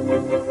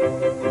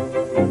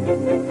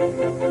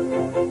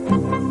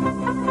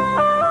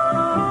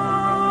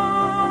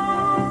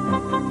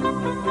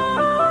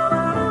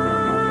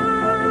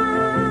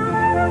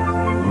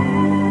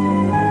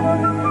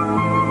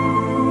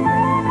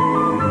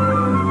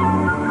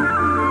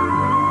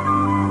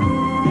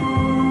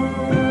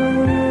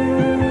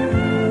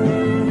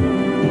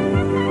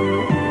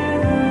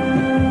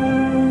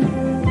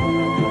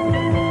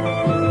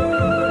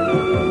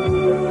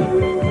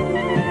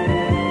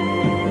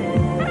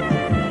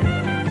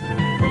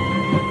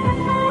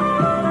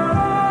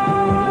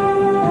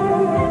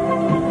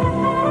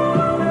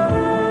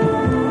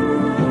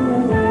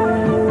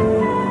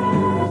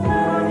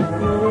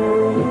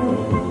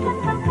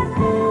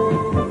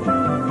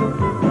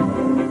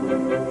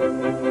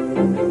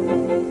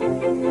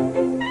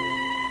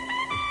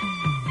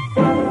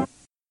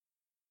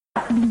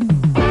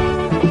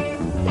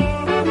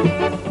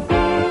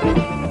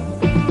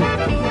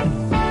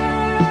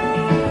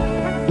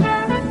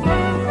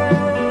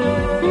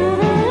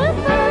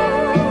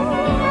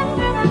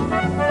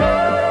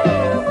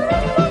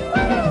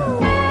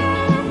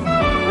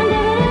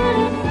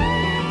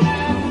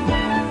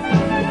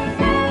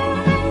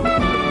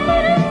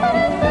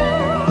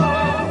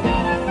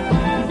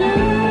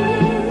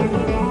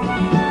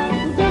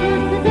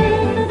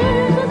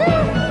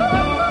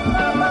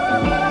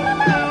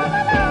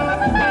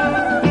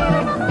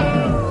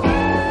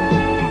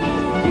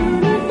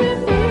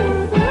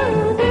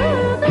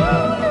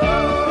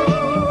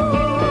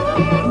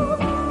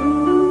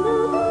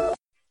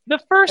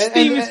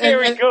 theme is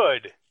very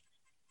good.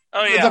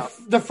 Oh, yeah.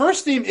 The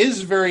first theme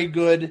is very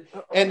good,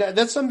 and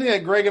that's something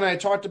that Greg and I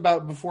talked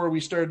about before we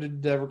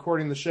started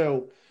recording the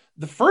show.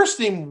 The first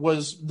theme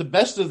was the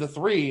best of the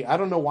 3. I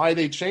don't know why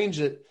they changed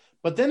it,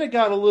 but then it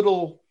got a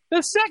little...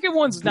 The second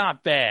one's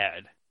not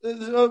bad.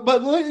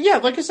 But, yeah,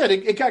 like I said,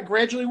 it got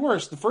gradually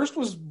worse. The first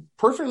was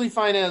perfectly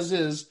fine as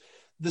is.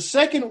 The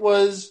second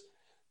was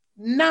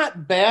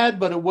not bad,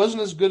 but it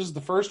wasn't as good as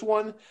the first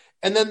one.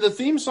 And then the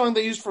theme song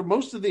they used for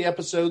most of the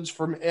episodes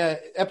from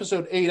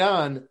episode 8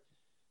 on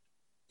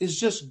is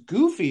just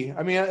goofy.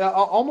 I mean,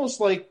 almost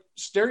like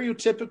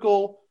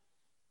stereotypical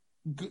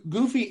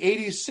goofy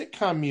 80s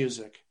sitcom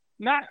music.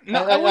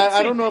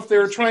 I don't know if they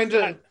were trying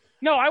to.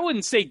 No, I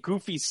wouldn't say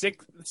goofy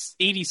 80s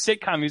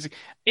sitcom music.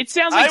 It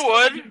sounds like I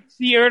would.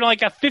 You're in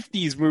like a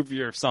 50s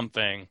movie or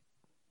something.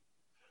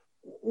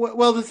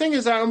 Well, the thing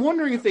is, I'm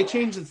wondering if they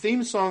changed the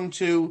theme song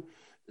to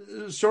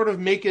sort of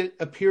make it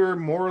appear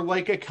more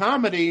like a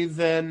comedy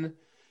than,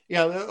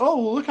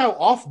 oh, look how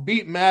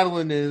offbeat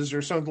Madeline is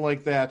or something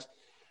like that.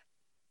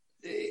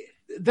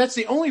 That's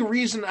the only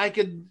reason I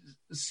could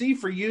see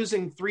for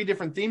using 3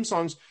 different theme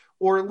songs,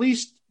 or at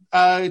least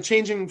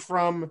changing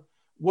from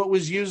what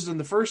was used in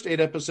the first 8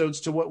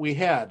 episodes to what we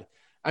had.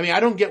 I mean, I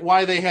don't get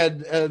why they had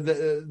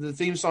the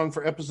theme song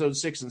for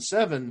episodes 6 and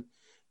 7,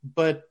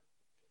 but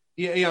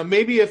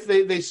maybe if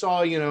they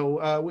saw,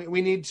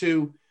 we need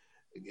to,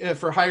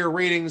 for higher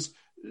ratings,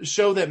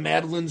 show that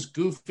Madeline's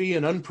goofy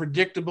and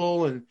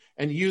unpredictable and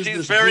use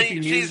this goofy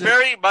music. She's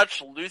very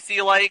much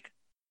Lucy-like.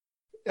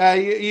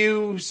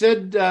 You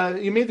said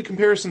you made the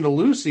comparison to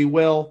Lucy.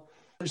 Well,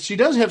 she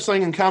does have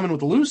something in common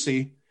with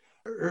Lucy.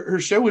 Her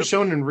show was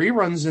shown in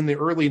reruns in the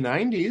early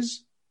 90s.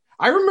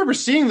 I remember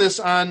seeing this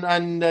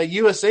on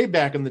USA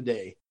back in the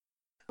day.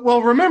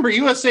 Well, remember,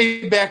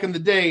 USA back in the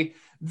day,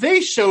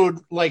 they showed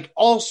like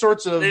all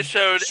sorts of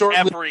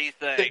everything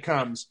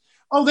sitcoms.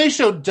 Oh, they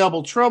showed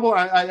Double Trouble.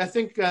 I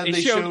think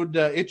they showed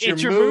It's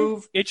Your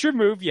Move. It's Your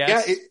Move,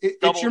 yes. Yeah,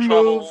 It's Your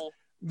Move.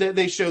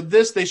 They showed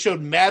this. They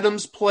showed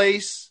Madam's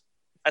Place.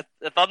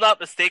 If I'm not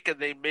mistaken,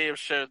 they may have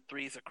shown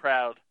Three's a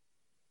Crowd.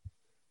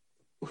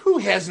 Who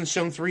hasn't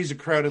shown Three's a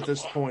Crowd at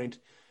this point?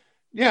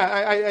 Yeah,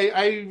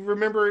 I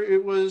remember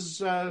it was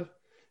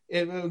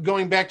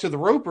going back to the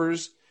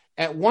Ropers.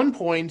 At one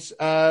point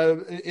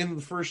in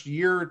the first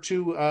year or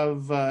two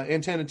of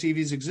Antenna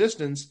TV's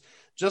existence,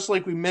 just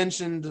like we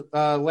mentioned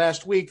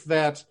last week,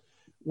 that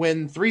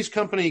when Three's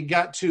Company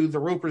got to the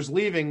Ropers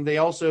leaving, they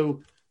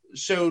also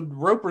showed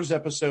Ropers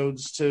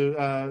episodes to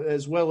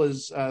as well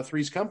as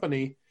Three's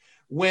Company.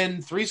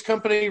 When Three's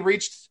Company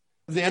reached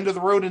the end of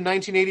the road in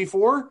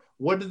 1984,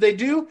 what did they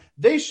do?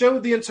 They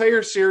showed the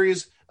entire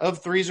series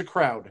of Three's a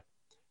Crowd.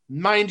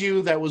 Mind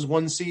you, that was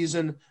one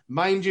season.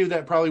 Mind you,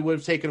 that probably would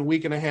have taken a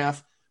week and a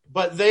half.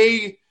 But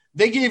they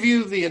gave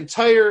you the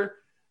entire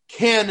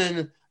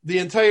canon, the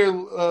entire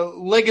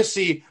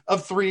legacy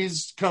of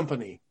Three's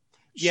Company,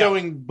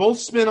 showing both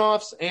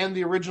spinoffs and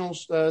the original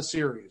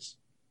series.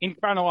 In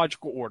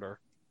chronological order.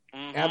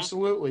 Mm-hmm.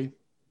 Absolutely.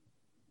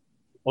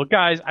 Well,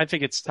 guys, I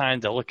think it's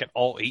time to look at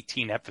all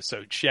 18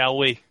 episodes, shall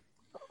we?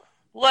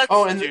 Let's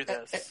do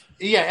this.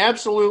 Yeah,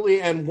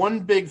 absolutely. And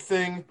one big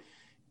thing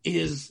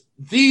is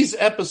these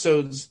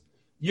episodes,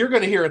 you're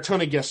going to hear a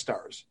ton of guest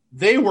stars.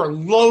 They were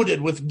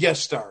loaded with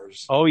guest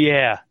stars. Oh,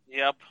 yeah.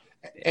 Yep.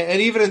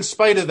 And even in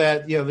spite of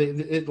that,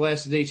 it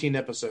lasted 18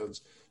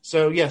 episodes.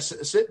 So, yes,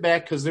 sit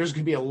back because there's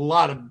going to be a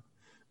lot of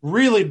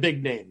really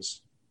big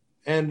names.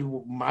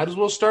 And might as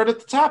well start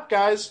at the top,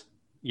 guys.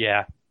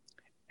 Yeah.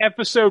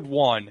 Episode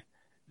 1.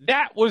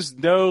 That was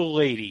no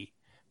lady.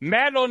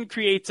 Madeline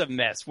creates a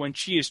mess when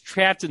she is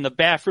trapped in the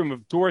bathroom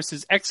of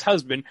Doris's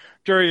ex-husband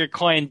during a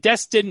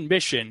clandestine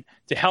mission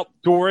to help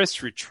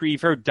Doris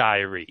retrieve her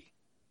diary.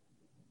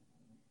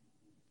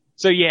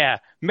 So yeah,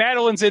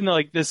 Madeline's in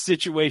like this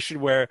situation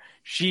where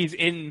she's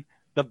in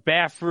the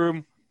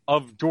bathroom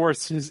of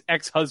Doris's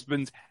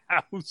ex-husband's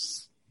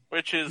house.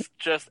 Which is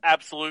just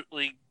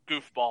absolutely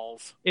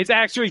goofballs. It's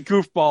actually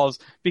goofballs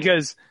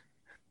because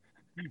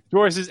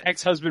Doris's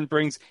ex-husband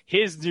brings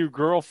his new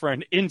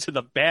girlfriend into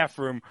the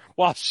bathroom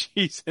while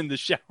she's in the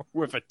shower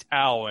with a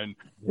towel, and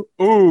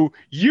ooh,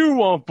 you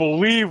won't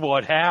believe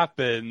what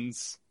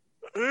happens.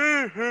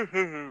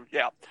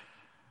 Yeah.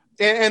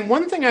 And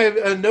one thing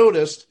I've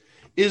noticed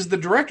is the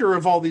director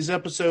of all these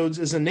episodes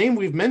is a name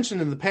we've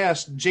mentioned in the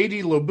past,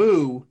 J.D.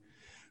 LeBoux,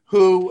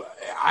 who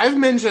I've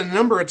mentioned a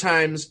number of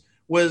times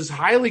was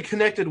highly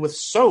connected with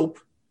Soap.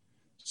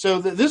 So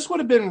this would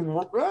have been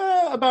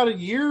about a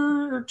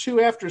year or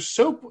two after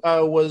Soap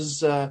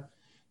was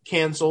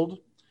canceled.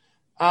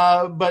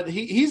 But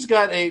he's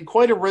got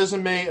quite a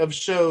resume of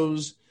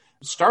shows,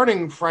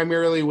 starting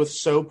primarily with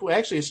Soap.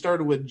 Actually, it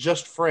started with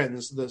Just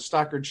Friends, the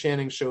Stockard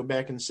Channing show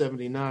back in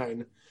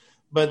 '79.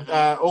 But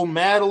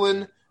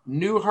Madeline,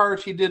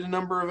 Newhart, he did a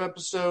number of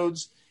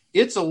episodes.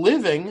 It's a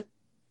Living,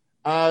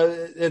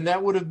 and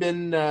that would have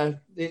been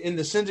in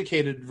the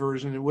syndicated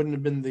version. It wouldn't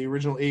have been the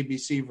original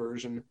ABC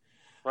version.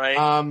 Right.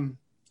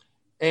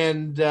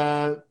 And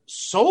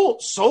Soul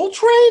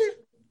Train?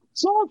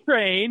 Soul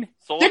Train?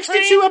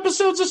 62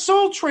 episodes of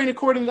Soul Train,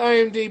 according to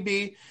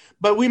IMDb.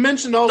 But we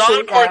mentioned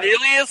also... Don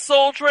Cornelius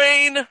Soul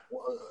Train?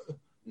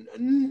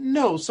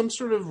 No, some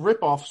sort of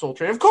rip-off Soul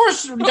Train. Of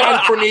course,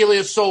 Don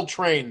Cornelius Soul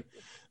Train.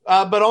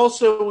 But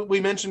also, we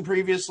mentioned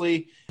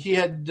previously, he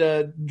had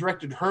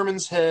directed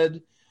Herman's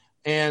Head,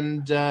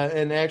 and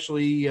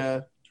actually...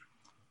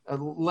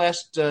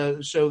 last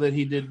show that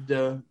he did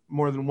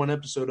more than one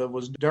episode of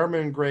was Dharma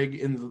and Greg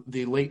in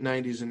the late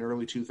 90s and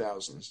early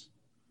 2000s.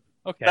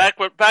 Okay.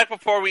 Back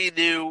before we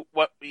knew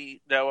what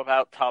we know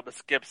about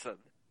Thomas Gibson.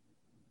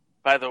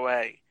 By the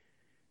way,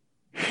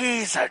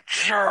 he's a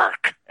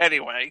jerk.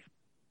 Anyway.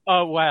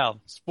 Oh,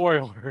 wow.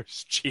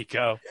 Spoilers,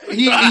 Chico.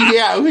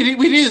 Yeah, we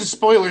needed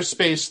spoiler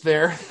space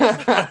there.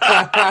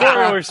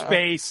 Spoiler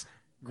space.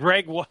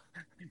 Greg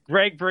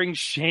brings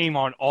shame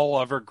on all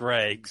other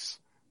Gregs.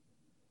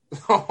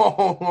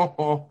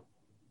 Oh.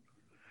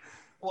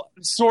 Well,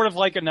 sort of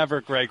like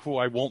another Greg who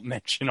I won't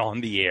mention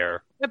on the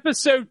air.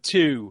 Episode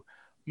 2,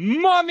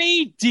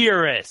 Mommy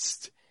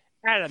Dearest.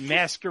 At a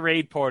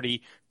masquerade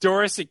party,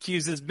 Doris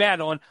accuses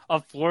Madeline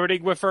of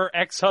flirting with her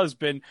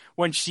ex-husband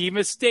when she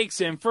mistakes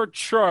him for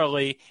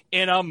Charlie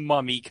in a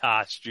mummy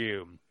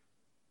costume.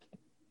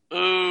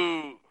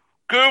 Ooh,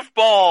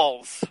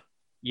 goofballs.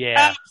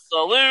 Yeah.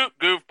 Absolute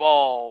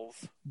goofballs.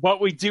 But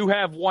we do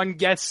have one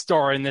guest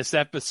star in this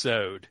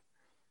episode.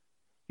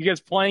 Because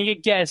playing a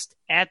guest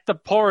at the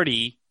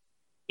party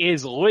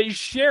is Liz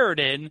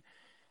Sheridan.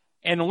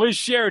 And Liz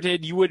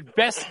Sheridan, you would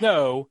best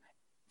know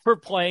for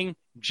playing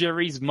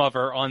Jerry's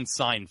mother on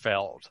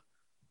Seinfeld.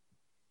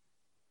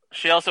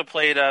 She also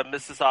played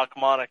Mrs.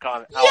 Achmonic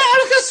on Yeah, I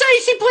was going to say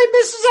she played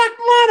Mrs.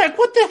 Achmonic.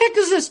 What the heck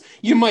is this?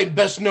 You might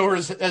best know her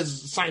as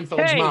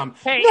Seinfeld's mom.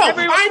 Hey, no,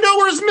 everyone... I know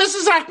her as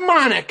Mrs.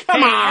 Achmonic.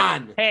 Come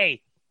on.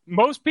 Hey,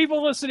 most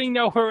people listening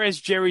know her as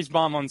Jerry's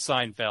mom on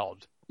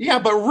Seinfeld. Yeah,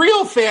 but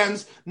real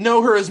fans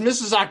know her as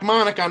Mrs.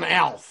 Achmonic on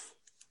Alf.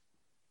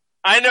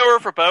 I know her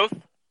for both.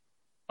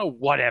 Oh,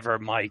 whatever,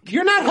 Mike.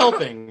 You're not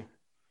helping.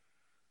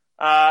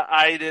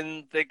 I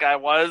didn't think I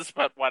was,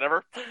 but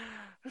whatever.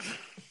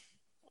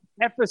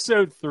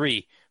 Episode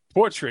 3,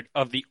 Portrait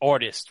of the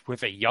Artist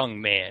with a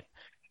Young Man.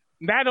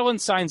 Madeline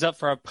signs up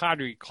for a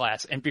pottery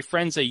class and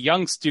befriends a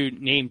young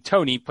student named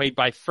Tony, played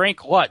by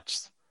Frank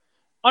Lutz,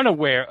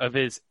 unaware of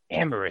his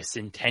amorous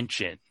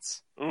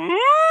intentions.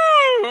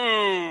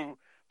 Ooh!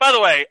 By the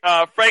way,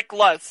 Frank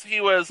Lutz,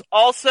 he was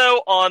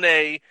also on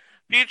a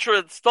future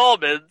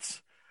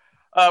installment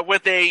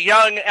with a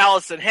young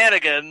Allison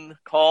Hannigan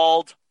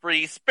called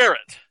Free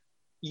Spirit.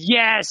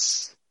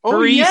 Yes! Oh,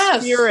 Free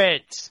yes!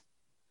 Spirit!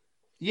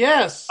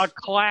 Yes. A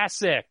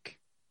classic.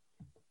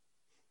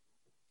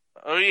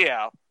 Oh,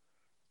 yeah.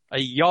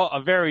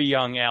 A very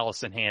young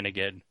Allison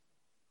Hannigan.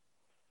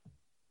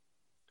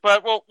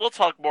 But we'll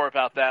talk more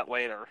about that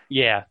later.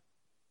 Yeah.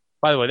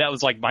 By the way, that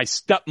was like my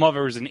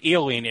stepmother's an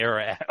Alien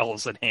era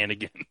Allison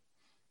Hannigan.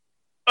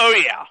 Oh,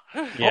 yeah.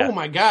 Yeah. Oh,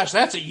 my gosh.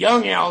 That's a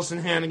young Allison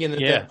Hannigan at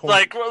that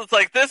point. It's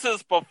like, this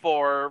is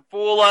before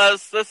Fool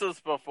Us. This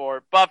is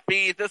before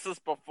Buffy. This is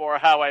before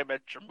How I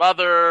Met Your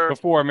Mother.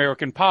 Before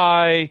American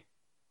Pie.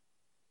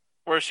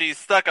 Where she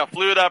stuck a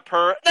flute up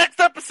her... Next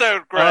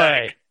episode, Greg! All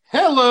right.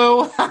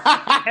 Hello.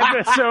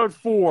 Episode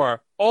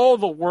 4, All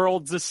the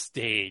World's a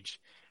Stage.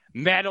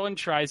 Madeline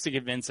tries to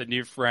convince a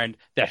new friend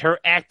that her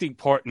acting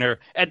partner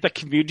at the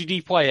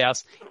community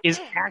playhouse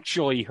is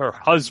actually her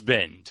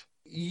husband.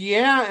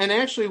 Yeah, and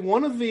actually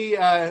one of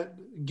the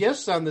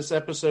guests on this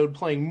episode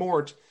playing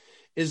Mort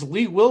is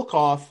Lee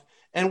Wilkoff,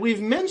 and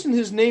we've mentioned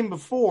his name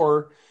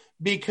before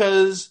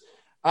because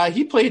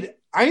he played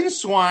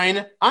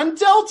Einswine on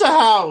Delta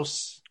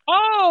House.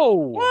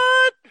 Oh!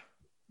 What?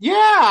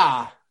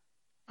 Yeah.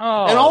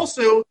 Oh. And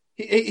also,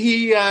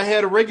 he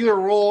had a regular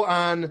role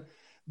on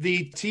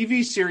the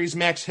TV series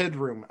Max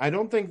Headroom. I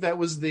don't think that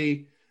was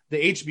the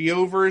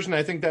HBO version.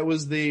 I think that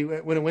was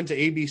when it went to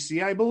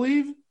ABC, I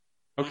believe.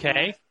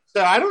 Okay.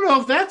 So I don't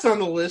know if that's on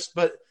the list,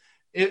 but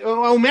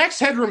Max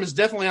Headroom is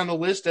definitely on the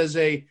list as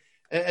an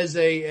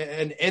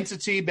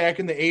entity back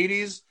in the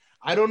 80s.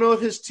 I don't know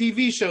if his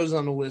TV show's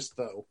on the list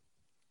though.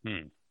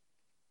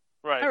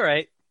 Right. All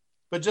right.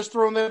 But just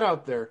throwing that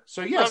out there.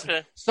 So yes,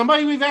 Okay.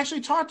 Somebody we've actually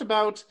talked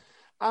about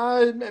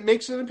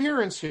makes an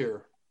appearance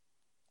here.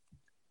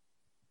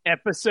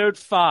 Episode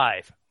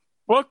 5,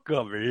 Book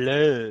of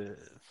Love.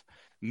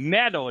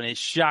 Madeline is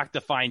shocked to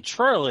find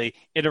Charlie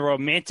in a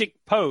romantic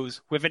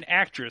pose with an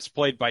actress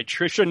played by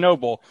Trisha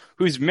Noble,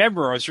 whose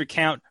memoirs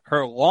recount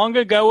her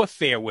long-ago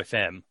affair with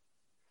him.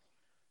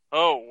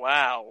 Oh,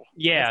 wow.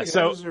 Yeah, I think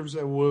so that deserves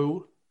a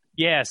woo.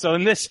 yeah, so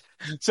in this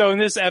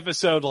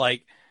episode,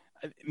 like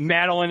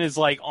Madeline is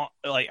like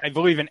I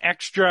believe an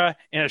extra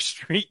in a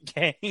street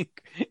gang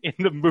in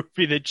the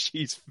movie that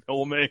she's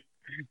filming.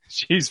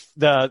 She's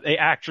the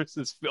actress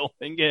is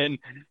filming in,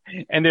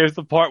 and there's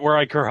the part where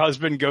like her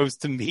husband goes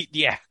to meet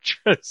the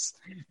actress,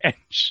 and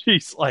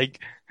she's like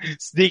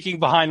sneaking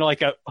behind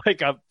like a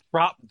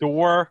prop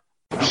door.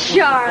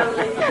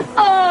 Charlie!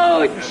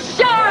 Oh,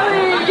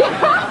 Charlie!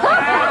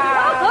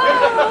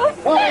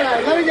 All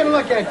right, let me get a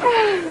look at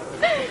you.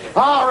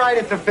 All right,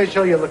 it's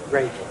official. You look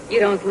great.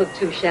 You don't look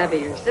too shabby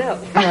yourself.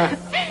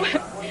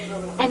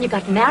 And you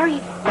got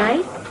married,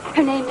 right?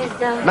 Her name is,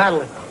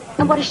 Madeline.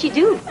 And what does she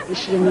do? Is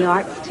she in the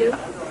arts, too?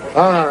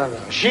 Oh,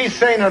 no. She's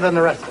saner than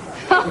the rest of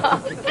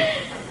us.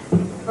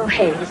 Oh,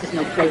 hey, this is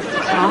no place to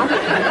talk.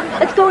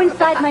 Let's go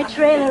inside my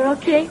trailer,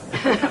 okay?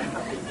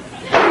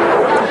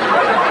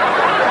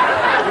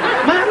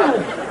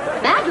 Madeline!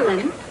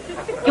 Madeline?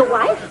 Your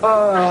wife?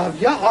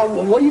 Yeah,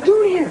 what are you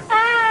doing here?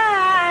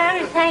 I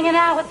was hanging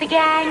out with the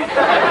gang.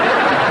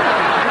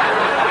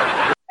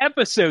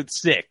 Episode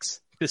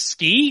 6, To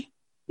Ski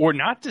or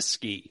Not to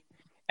Ski.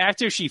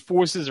 After she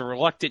forces a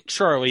reluctant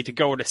Charlie to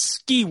go on a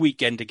ski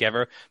weekend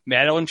together,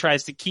 Madeline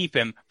tries to keep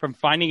him from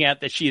finding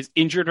out that she has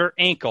injured her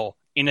ankle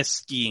in a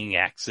skiing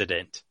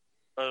accident.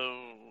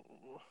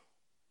 Oh.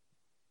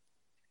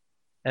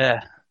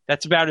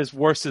 That's about as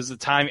worse as the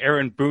time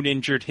Aaron Boone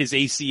injured his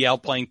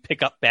ACL playing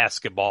pickup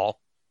basketball.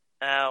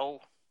 Ow.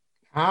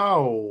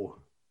 How?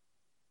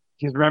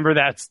 Because remember,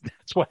 that's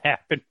what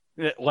happened.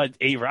 That led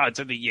A-Rod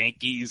to the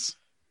Yankees.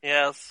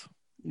 Yes.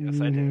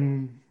 Yes, I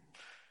do.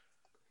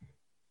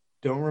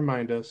 Don't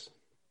remind us.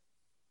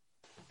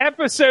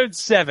 Episode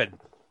 7.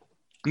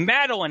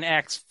 Madeline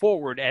acts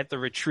forward at the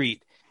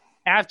retreat.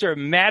 After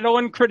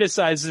Madeline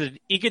criticizes an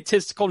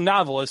egotistical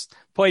novelist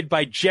played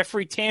by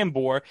Jeffrey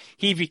Tambor,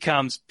 he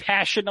becomes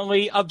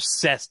passionately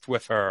obsessed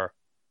with her.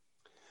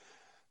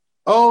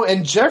 Oh,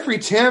 and Jeffrey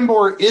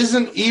Tambor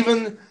isn't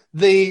even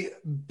the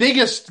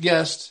biggest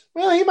guest.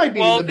 Well, he might be.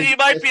 Well, he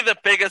might be the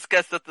biggest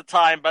guest at the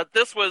time, but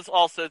this was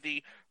also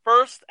the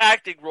first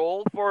acting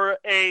role for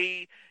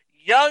a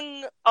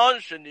young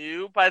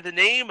ingenue by the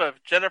name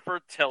of Jennifer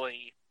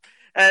Tilly.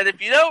 And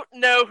if you don't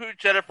know who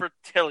Jennifer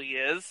Tilly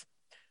is,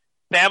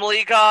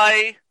 Family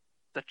Guy,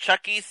 the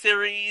Chucky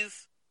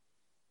series,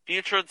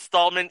 future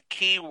installment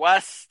Key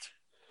West.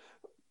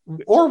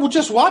 Or we'll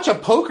just watch a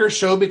poker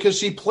show because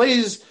she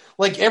plays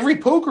like every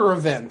poker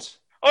event.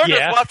 Or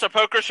just watch a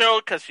poker show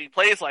because she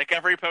plays like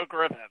every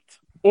poker event.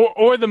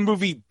 Or the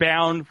movie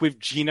Bound with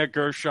Gina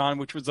Gershon,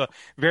 which was a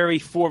very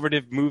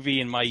formative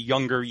movie in my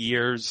younger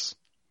years.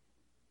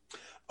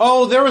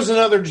 Oh, there was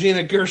another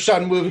Gina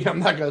Gershon movie I'm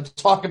not going to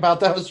talk about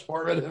that was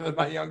formative in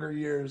my younger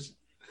years.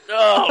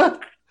 Oh,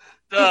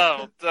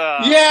 duh.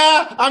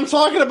 Yeah, I'm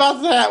talking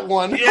about that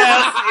one.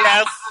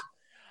 Yes.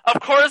 Of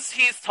course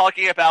he's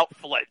talking about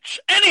Flinch.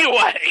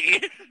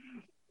 Anyway.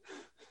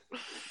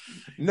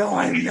 No,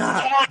 I'm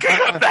not.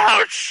 Talking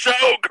about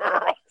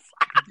Showgirls.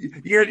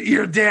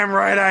 You're damn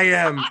right I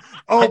am.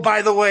 Oh,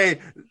 by the way,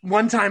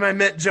 one time I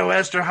met Joe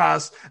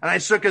Esterhaas, and I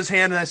shook his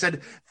hand and I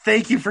said,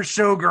 "Thank you for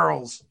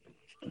Showgirls."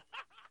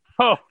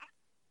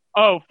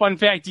 Oh, fun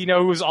fact, you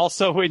know who's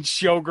also in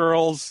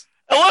Showgirls?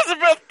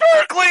 Elizabeth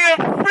Berkley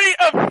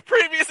of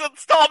previous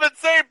installment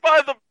Saved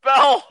by the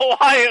Bell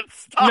Hawaiian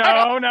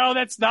Style. No,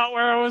 that's not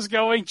where I was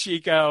going,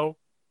 Chico.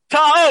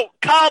 Kyle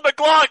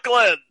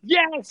MacLachlan.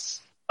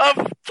 Yes! Of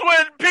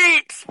Twin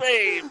Peaks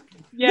fame.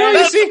 Yeah, no,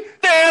 you see,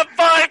 damn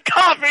fine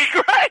coffee,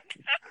 Greg.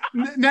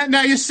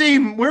 Now you see,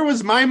 where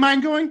was my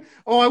mind going?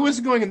 Oh, I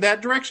wasn't going in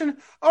that direction.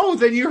 Oh,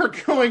 then you were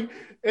going.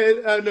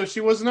 No,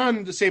 she wasn't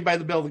on Saved by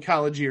the Bell the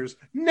college years.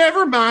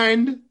 Never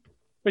mind.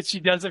 But she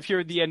does appear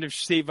at the end of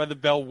Saved by the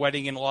Bell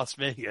Wedding in Las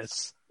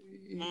Vegas.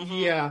 Mm-hmm.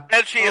 Yeah.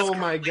 And she is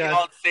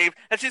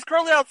she's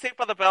currently on Saved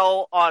by the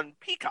Bell on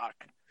Peacock.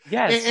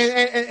 Yes.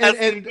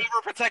 And the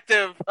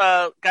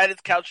overprotective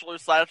guidance counselor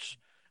 /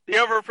 the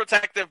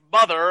overprotective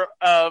mother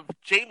of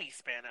Jamie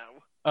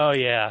Spano. Oh,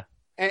 yeah.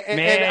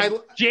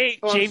 Jamie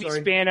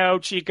Spano,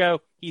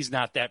 Chico, he's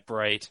not that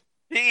bright.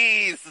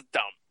 He's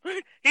dumb.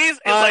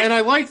 And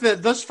I like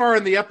that thus far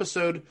in the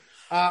episode,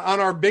 on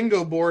our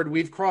bingo board,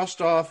 we've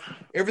crossed off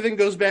everything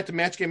goes back to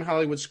Match Game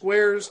Hollywood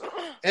Squares,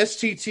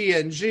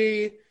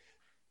 STTNG.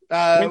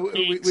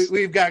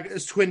 We've got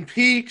Twin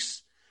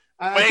Peaks.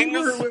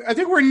 I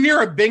think we're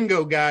near a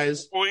bingo,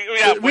 guys.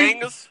 We have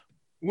Wings.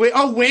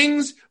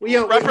 Wings.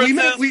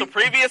 References to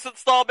previous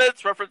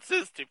installments,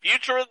 references to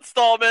future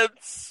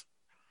installments.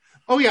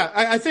 Oh, yeah.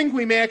 I think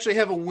we may actually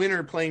have a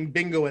winner playing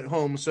bingo at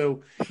home,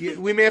 so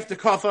we may have to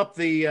cough up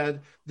the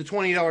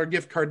 $20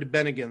 gift card to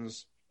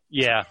Bennigan's.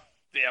 Yeah.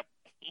 Yep.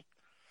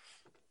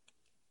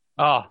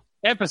 Oh,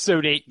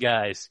 episode 8,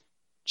 guys.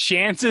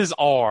 Chances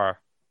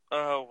are.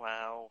 Oh,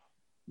 wow.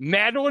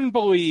 Madeline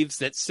believes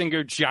that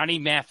singer Johnny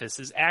Mathis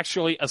is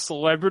actually a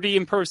celebrity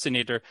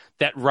impersonator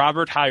that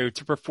Robert hired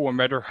to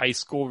perform at her high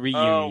school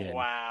reunion. Oh,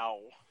 wow.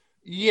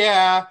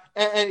 Yeah,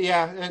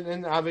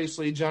 and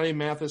obviously Johnny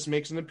Mathis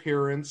makes an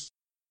appearance.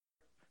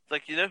 It's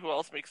like, you know who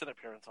else makes an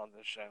appearance on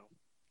this show?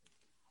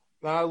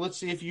 Let's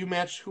see if you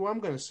match who I'm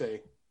going to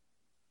say.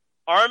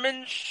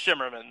 Armin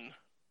Shimmerman.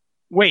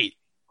 Wait,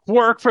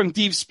 Quark from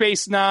Deep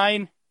Space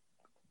Nine?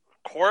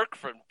 Quark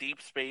from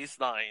Deep Space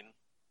Nine.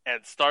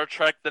 And Star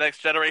Trek The Next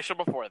Generation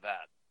before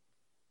that.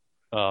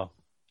 Oh.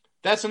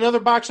 That's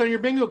another box on your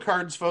bingo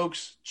cards,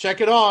 folks.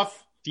 Check it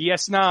off.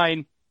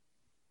 DS9.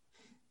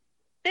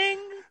 Ding!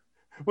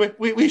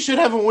 We should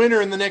have a winner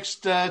in the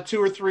next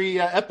 2 or 3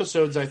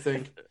 episodes, I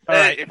think.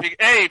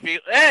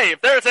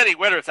 If there's any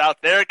winners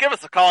out there, give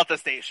us a call at the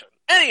station.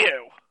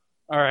 Anywho.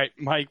 All right,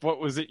 Mike, what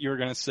was it you were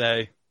going to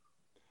say?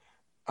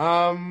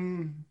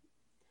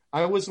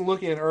 I wasn't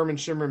looking at Armin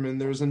Shimmerman.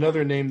 There was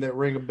another name that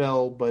rang a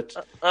bell, but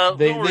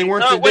they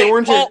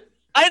weren't. Paul,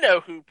 I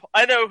know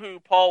who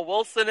Paul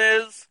Wilson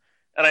is,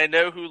 and I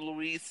know who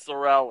Louise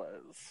Sorel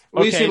is.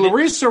 Okay.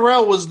 Louise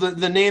Sorel was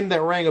the name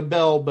that rang a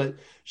bell, but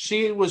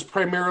she was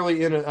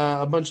primarily in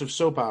a bunch of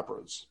soap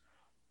operas.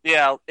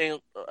 Yeah,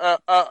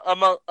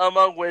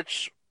 among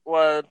which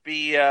would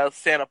be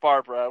Santa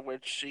Barbara,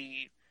 which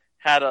she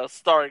had a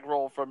starring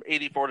role from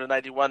 84 to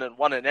 91 and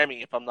won an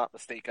Emmy, if I'm not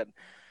mistaken.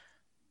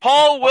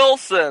 Paul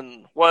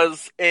Wilson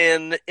was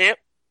in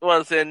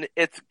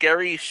It's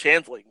Gary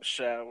Shandling's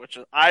Show, which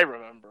I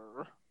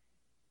remember.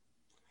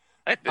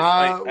 I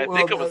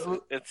think it was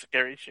It's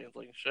Gary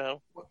Shandling's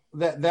Show.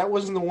 That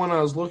wasn't the one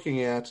I was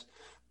looking at.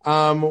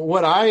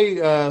 What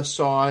I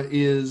saw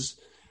is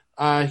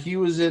he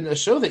was in a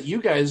show that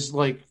you guys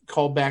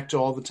call back to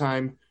all the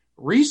time,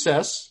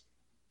 Recess.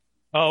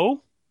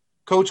 Oh,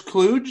 Coach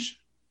Kluge.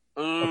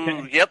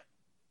 Ooh, yep.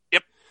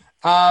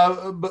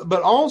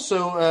 But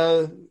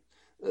also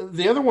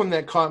the other one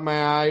that caught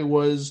my eye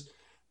was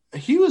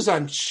he was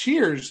on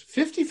Cheers,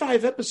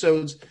 55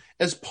 episodes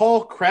as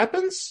Paul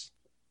Crappens.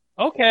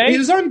 Okay. He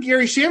was on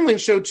Gary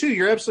Shandling's show too.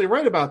 You're absolutely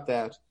right about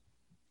that.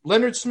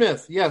 Leonard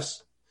Smith,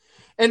 yes.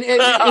 And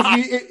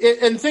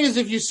the thing is,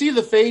 if you see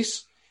the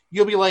face,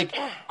 you'll be like,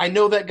 I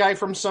know that guy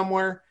from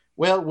somewhere.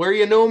 Well, where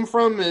you know him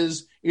from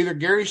is either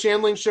Gary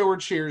Shandling's show or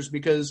Cheers,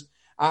 because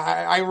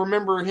I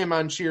remember him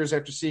on Cheers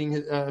after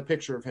seeing a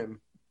picture of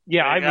him.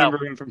 Yeah, I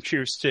remember him from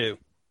Cheers too.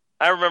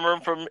 I remember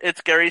him from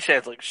It's Gary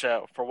Shandling's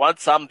Show. For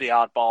once, I'm the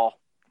oddball.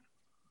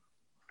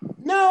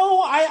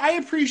 No, I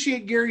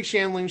appreciate Gary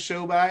Shandling's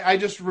show, but I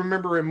just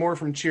remember him more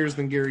from Cheers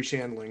than Gary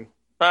Shandling.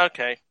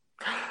 Okay.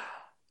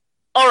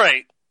 All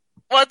right.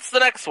 What's the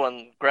next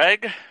one,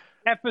 Greg?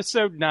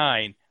 Episode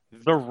 9,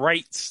 The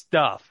Right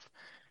Stuff.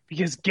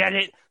 Because get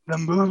it, the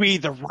movie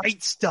The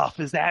Right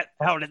Stuff is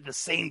out at the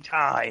same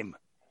time.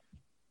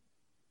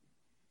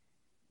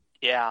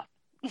 Yeah.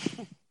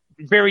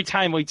 Very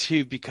timely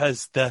too,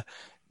 because the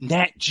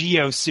Nat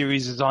Geo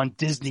series is on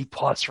Disney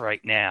Plus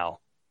right now.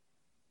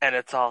 And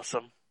it's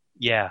awesome.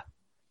 Yeah.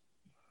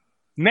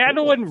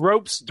 Madeline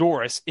ropes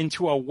Doris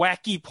into a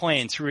wacky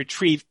plan to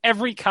retrieve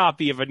every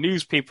copy of a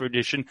newspaper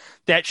edition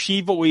that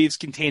she believes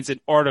contains an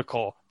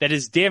article that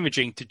is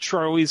damaging to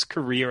Charlie's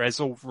career as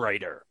a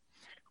writer.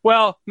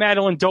 Well,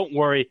 Madeline, don't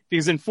worry,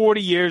 because in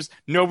 40 years,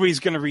 nobody's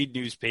going to read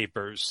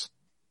newspapers.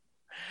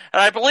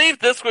 And I believe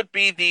this would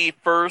be the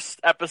first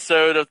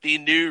episode of the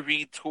new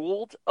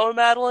retooled Oh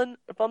Madeline,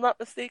 if I'm not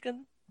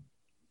mistaken.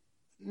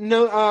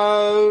 No,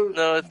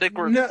 I think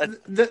we're.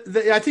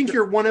 I think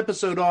you're one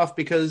episode off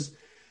because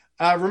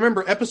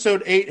remember,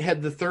 episode 8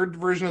 had the third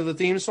version of the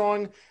theme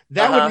song.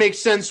 That would make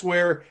sense,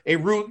 where a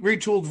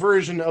retooled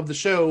version of the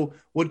show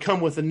would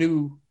come with a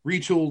new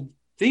retooled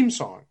theme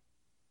song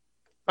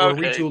or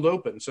retooled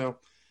open. So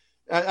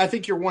I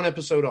think you're one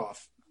episode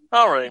off.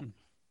 All right.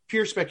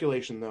 Pure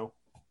speculation, though.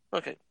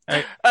 Okay.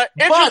 Right.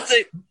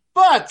 Interesting.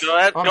 But go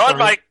ahead,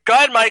 Mike. Go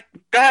ahead, Mike.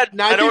 Go ahead.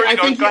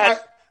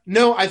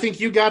 No, I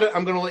think you got it.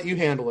 I'm going to let you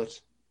handle it.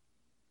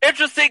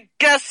 Interesting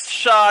guest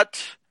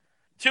shot.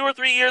 2 or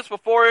 3 years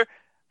before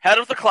head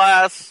of the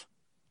class,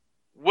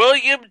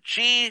 William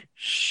G.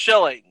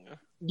 Schilling.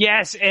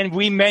 Yes, and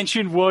we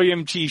mentioned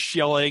William G.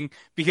 Schilling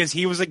because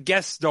he was a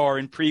guest star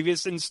in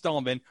previous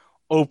installment,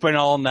 Open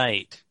All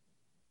Night.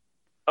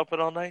 Open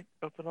all night.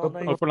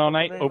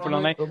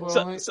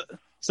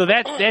 So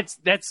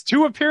that's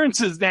 2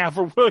 appearances now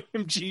for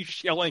William G.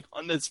 Schilling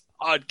on this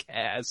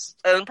podcast,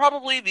 and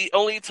probably the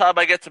only time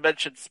I get to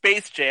mention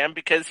Space Jam,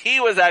 because he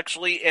was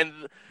actually in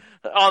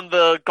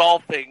the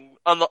golfing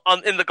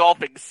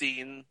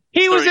scene.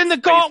 He was in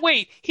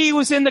the He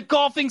was in the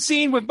golfing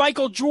scene with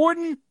Michael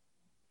Jordan.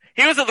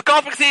 He was in the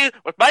golfing scene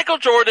with Michael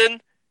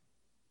Jordan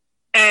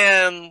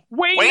and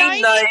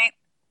Wayne Knight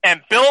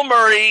and Bill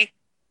Murray,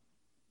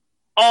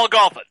 all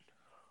golfing.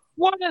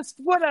 What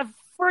a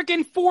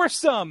friggin'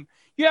 foursome!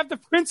 You have the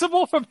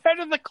principal from head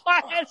of the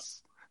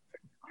class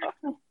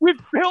with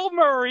Bill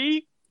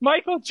Murray,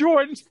 Michael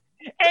Jordan,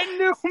 and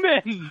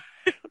Newman.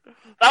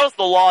 That was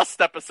the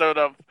lost episode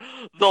of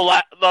the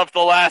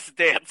Last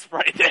Dance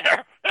right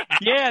there.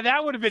 Yeah,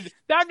 that would have been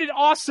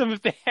awesome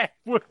if they had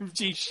William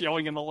G.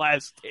 Schilling in The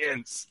Last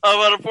Dance.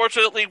 But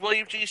unfortunately,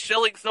 William G.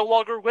 Schilling's no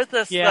longer with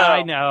us.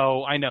 Yeah,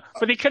 now. I know.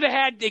 But they could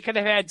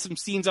have had some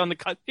scenes on the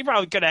cut. They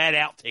probably could have had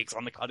outtakes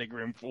on the cutting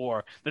room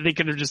floor that they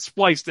could have just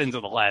spliced into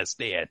The Last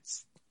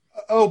Dance.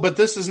 Oh, but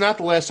this is not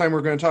the last time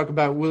we're going to talk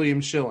about William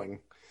Schilling,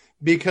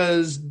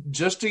 because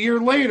just a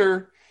year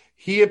later,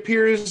 he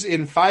appears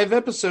in 5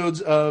 episodes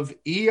of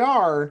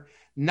ER,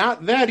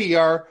 not that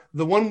ER,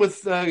 the one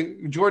with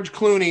George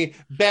Clooney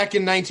back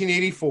in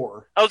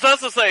 1984. I was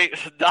also say,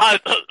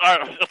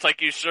 it's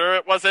like, you sure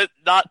it wasn't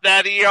not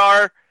that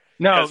ER?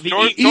 No,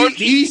 E/R.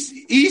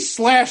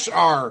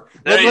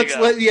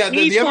 The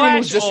other one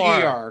was just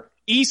ER.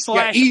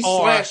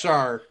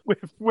 E/R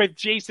with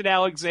Jason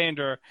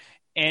Alexander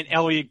and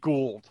Elliot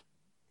Gould.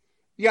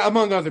 Yeah,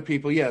 among other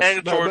people, yes.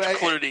 And George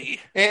Clooney.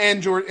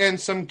 And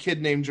some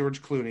kid named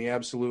George Clooney,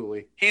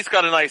 absolutely. He's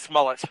got a nice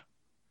mullet.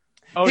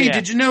 Oh, hey, yeah.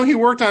 Did you know he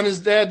worked on his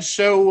dad's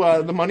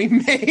show, The Money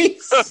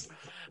Maze?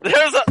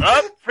 There's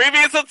a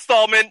previous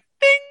installment.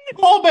 Ding!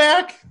 Call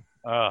back.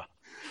 Well,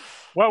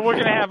 we're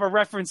going to have a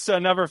reference to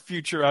another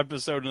future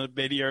episode in the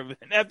video, in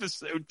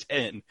episode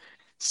 10,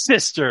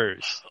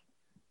 Sisters.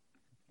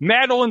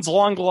 Madeline's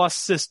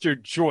long-lost sister,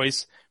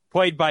 Joyce,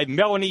 played by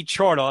Melanie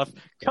Chartoff,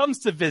 comes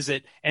to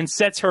visit and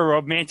sets her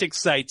romantic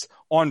sights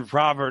on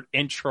Robert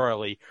and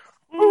Charlie.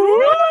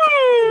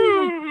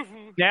 Ooh!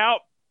 Now,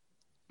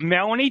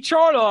 Melanie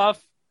Chartoff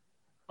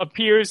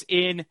appears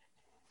in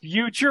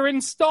future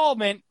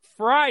installment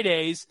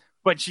Fridays,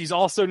 but she's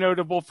also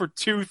notable for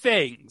two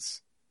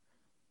things.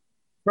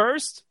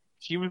 First,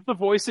 she was the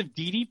voice of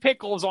Dee Dee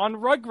Pickles on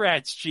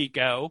Rugrats,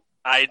 Chico.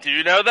 I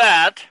do know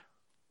that.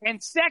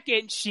 And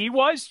second, she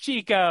was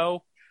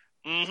Chico.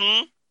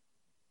 Mm-hmm.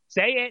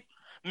 Say it.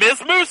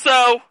 Miss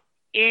Musso.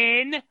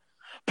 In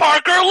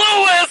Parker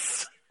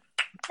Lewis.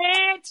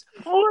 Can't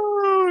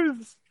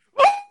Lose.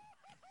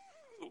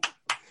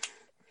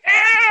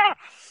 Yeah.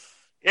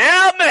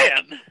 Yeah,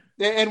 man.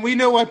 And we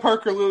know why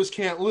Parker Lewis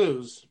can't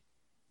lose.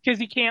 Because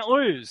he can't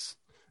lose.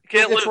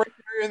 Can't It's lose. right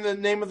there in the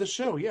name of the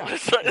show, yeah.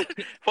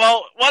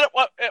 Well,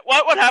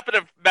 what would happen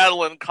if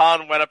Madeline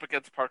Kahn went up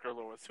against Parker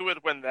Lewis? Who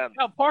would win then?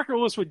 No, Parker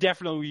Lewis would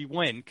definitely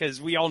win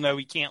because we all know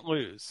he can't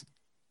lose.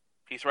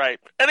 He's right.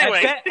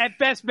 Anyway. At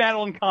best,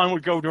 Madeline Kahn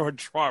would go to a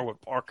draw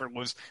with Parker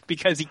Lewis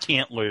because he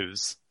can't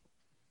lose.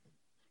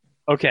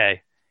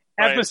 Okay.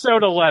 Right.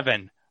 Episode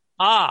 11.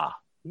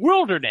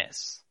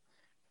 Wilderness.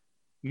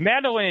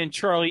 Madeline and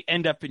Charlie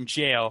end up in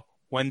jail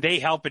when they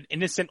help an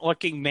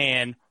innocent-looking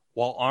man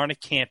while on a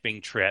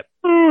camping trip.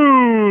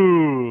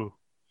 Ooh.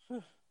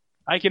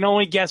 I can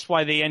only guess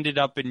why they ended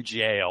up in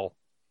jail.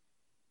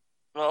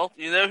 Well,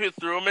 you know who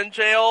threw him in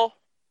jail?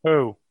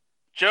 Who?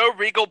 Joe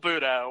Regal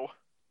Budo.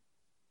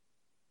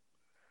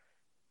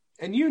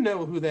 And you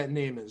know who that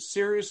name is.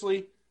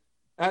 Seriously?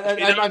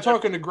 I'm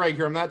talking to Greg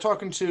here. I'm not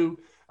talking to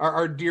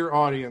our dear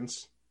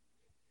audience.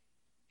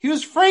 He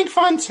was Frank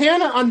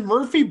Fontana on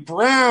Murphy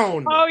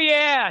Brown. Oh,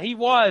 yeah, he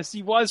was.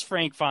 He was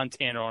Frank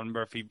Fontana on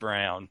Murphy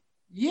Brown.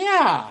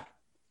 Yeah.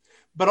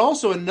 But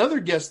also another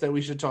guest that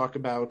we should talk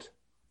about.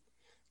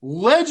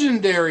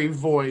 Legendary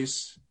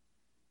voice,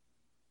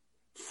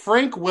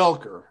 Frank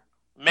Welker.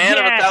 Man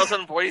of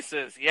 1,000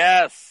 voices,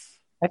 yes.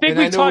 I think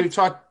we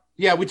talked.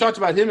 Yeah, we talked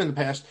about him in the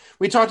past.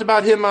 We talked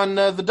about him on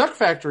the Duck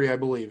Factory, I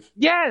believe.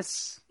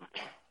 Yes.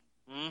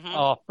 Mm-hmm.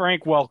 Oh,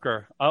 Frank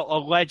Welker, a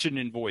legend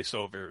in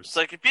voiceovers. It's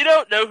like, if you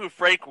don't know who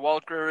Frank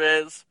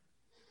Welker is,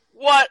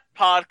 what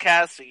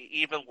podcast are you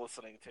even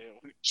listening to?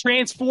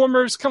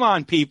 Transformers, come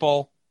on,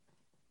 people.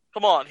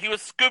 Come on, he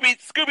was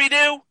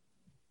Scooby-Doo?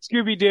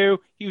 Scooby-Doo,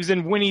 he was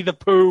in Winnie the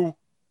Pooh.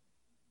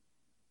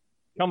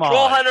 Come on.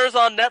 Troll Hunters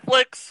on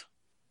Netflix?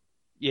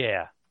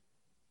 Yeah.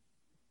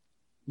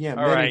 Yeah,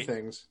 All many right.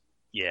 things.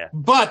 Yeah.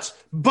 But,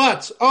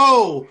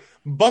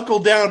 buckle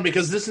down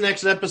because this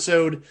next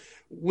episode,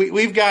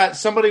 we've got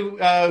somebody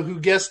who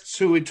guests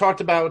who we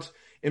talked about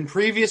in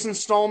previous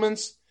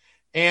installments,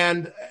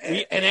 and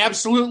an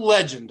absolute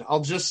legend.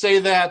 I'll just say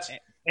that,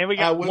 and we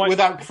got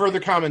without further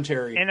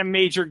commentary. And a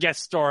major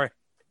guest star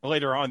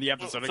later on in the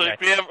episode. So okay.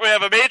 we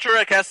have a major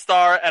guest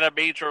star and a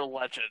major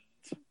legend.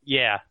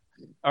 Yeah.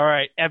 All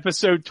right.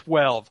 Episode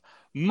 12.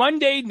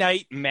 Monday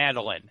Night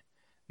Madeline.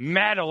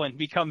 Madeline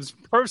becomes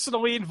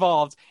personally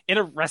involved in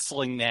a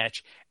wrestling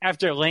match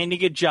after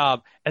landing a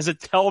job as a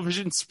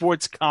television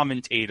sports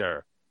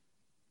commentator.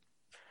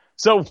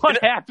 So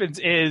what happens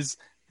is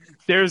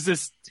there's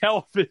this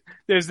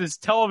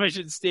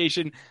television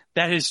station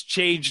that has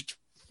changed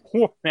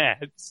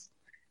formats,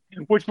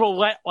 which will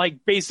let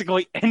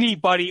basically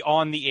anybody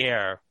on the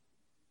air.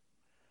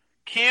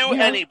 Cue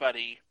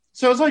anybody.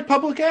 So it's like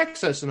public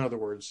access, in other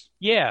words.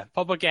 Yeah,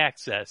 public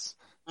access.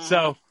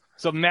 Mm-hmm.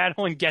 So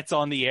Madeline gets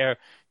on the air,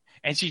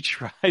 and she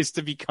tries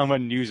to become a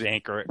news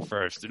anchor at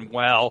first. And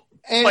play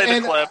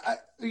the clip.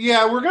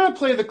 We're going to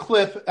play the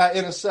clip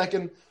in a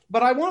second.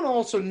 But I want to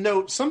also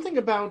note something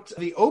about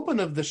the open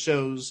of the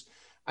shows.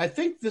 I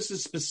think this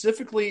is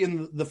specifically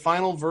in the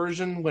final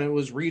version when it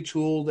was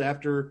retooled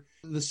after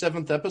the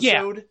 7th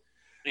episode.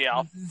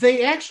 Yeah.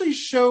 They actually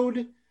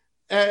showed,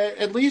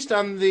 at least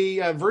on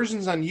the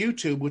versions on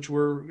YouTube, which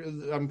were,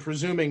 I'm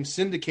presuming,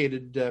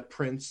 syndicated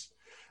prints,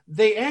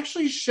 they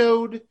actually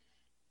showed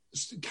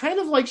kind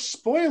of like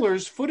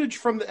spoilers, footage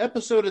from the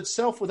episode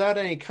itself without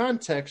any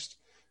context,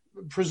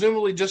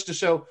 presumably just to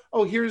show,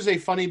 oh, here's a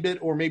funny bit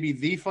or maybe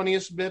the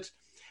funniest bit.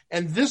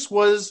 And this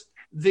was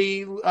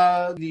the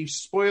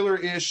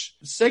spoiler-ish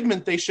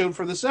segment they showed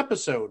for this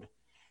episode.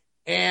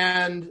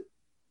 And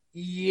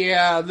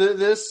yeah,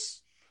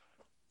 this,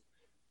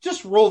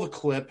 just roll the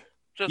clip.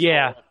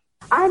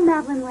 I'm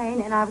Madeline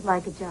Lane, and I would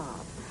like a job.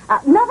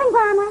 Nothing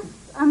glamorous,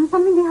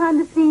 something behind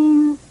the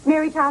scenes.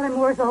 Mary Tyler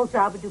Moore's old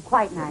job would do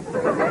quite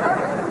nicely.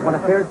 Want a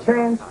fair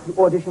chance? You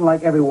audition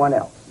like everyone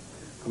else.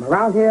 Come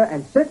around here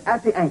and sit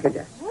at the anchor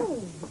desk. Hey.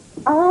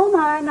 Oh,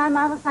 my,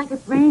 looks like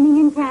it's raining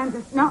in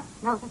Kansas. No,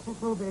 that's just a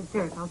little bit of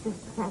dirt. I'll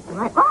just pass it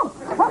right. Oh,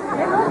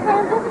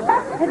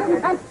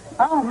 Kansas.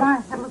 Oh,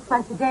 my, that looks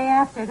like the day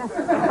after.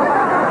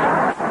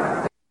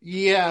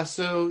 Yeah,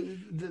 so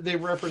they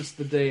referenced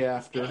the day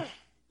after.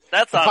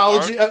 That's not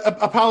dark.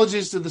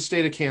 Apologies to the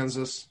state of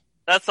Kansas.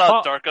 That's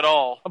not dark at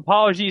all.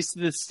 Apologies to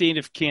the state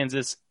of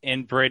Kansas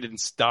and Braden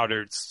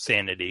Stoddard's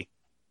sanity.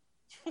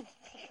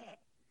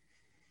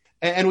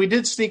 And we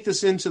did sneak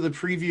this into the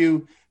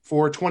preview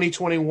for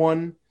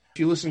 2021. If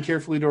you listen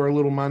carefully to our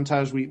little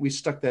montage, we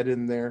stuck that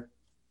in there.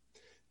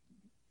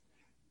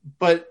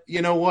 But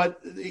you know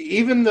what?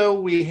 Even though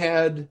we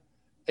had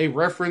a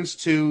reference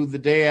to the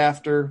day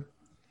after,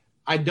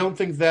 I don't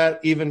think that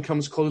even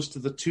comes close to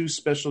the two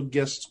special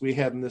guests we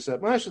had in this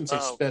episode. Well, I shouldn't say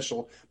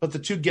special, but the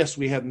two guests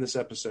we had in this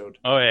episode.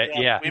 Oh,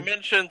 yeah. We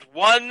mentioned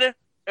one.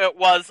 It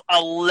was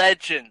a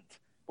legend.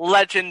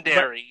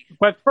 Legendary.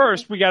 But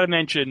first, we got to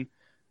mention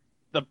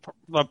the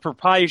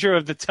proprietor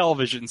of the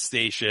television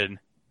station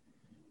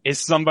is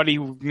somebody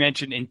we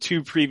mentioned in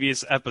two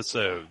previous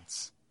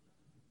episodes.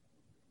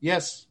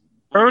 Yes.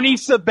 Ernie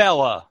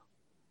Sabella.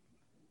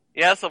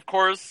 Yes, of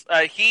course.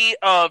 He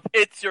of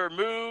It's Your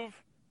Move,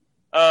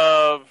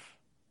 of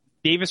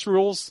Davis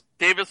Rules.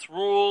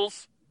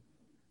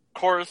 Of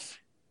course,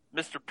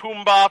 Mr.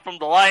 Pumbaa from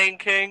The Lion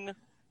King.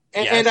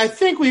 And I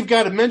think we've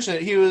got to mention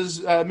it. He was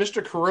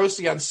Mr.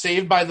 Carosi on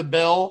Saved by the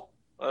Bell.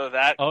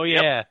 Oh,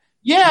 yeah. Yep.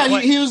 Yeah,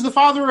 he was the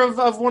father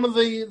of one of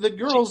the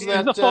girls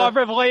that... the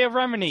father of Leia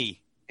Remini.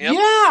 Yep.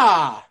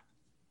 Yeah,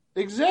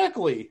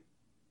 exactly.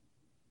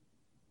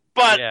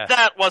 But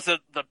that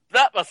wasn't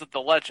the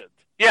legend.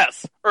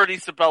 Yes, Ernie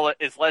Sabella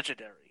is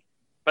legendary,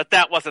 but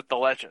that wasn't the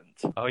legend.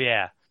 Oh,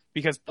 yeah.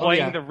 Because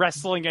playing the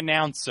wrestling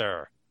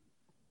announcer.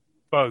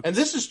 Folks. And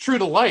this is true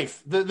to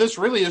life. This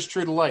really is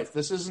true to life.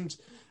 This isn't...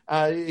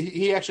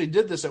 he actually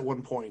did this at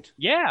one point.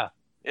 Yeah.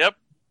 Yep.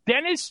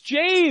 Dennis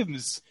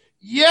James.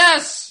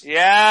 Yes!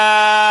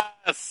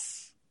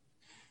 Yes!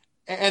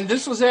 And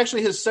this was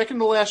actually his second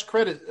to last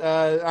credit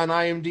on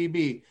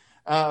IMDb.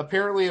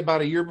 Apparently, about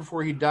a year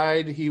before he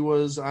died, he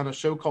was on a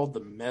show called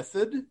The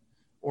Method,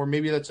 or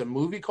maybe that's a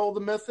movie called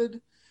The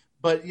Method.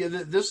 But yeah,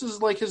 this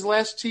is like his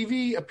last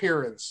TV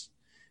appearance,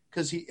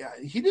 because he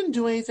didn't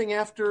do anything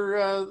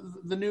after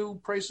the new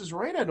Price is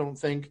Right, I don't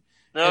think.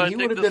 No, and he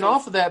would have been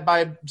off of that by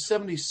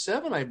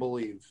 1977, I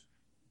believe.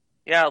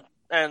 Yeah,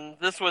 and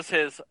this was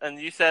his, and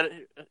you said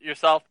it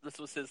yourself, this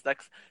was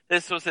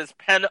his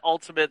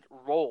penultimate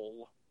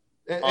role.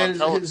 And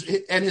his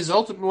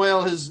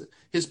ultimate,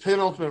 his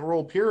penultimate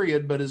role,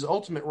 period, but his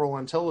ultimate role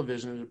on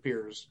television, it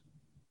appears.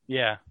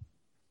 Yeah.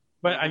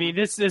 But I mean,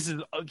 this is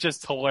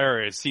just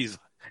hilarious. He's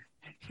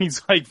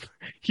like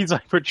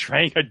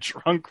portraying a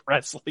drunk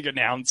wrestling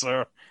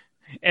announcer,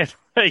 and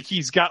like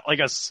he's got like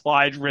a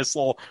slide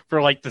whistle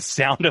for like the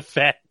sound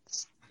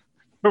effects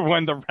for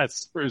when the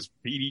wrestlers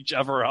beat each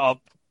other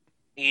up.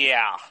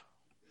 Yeah.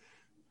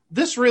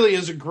 This really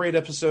is a great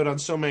episode on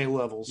so many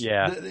levels.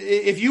 Yeah.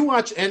 If you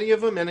watch any of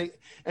them,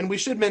 and we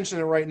should mention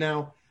it right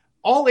now,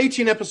 all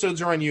 18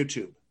 episodes are on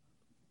YouTube.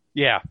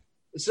 Yeah.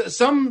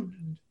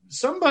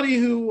 Somebody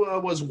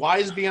who was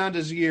wise beyond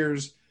his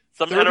years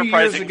 30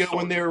 years ago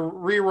when they were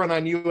rerun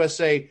on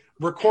USA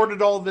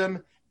recorded all of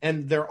them,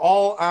 and they're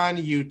all on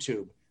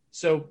YouTube.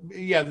 So,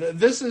 yeah,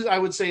 this is, I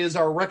would say, is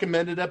our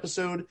recommended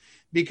episode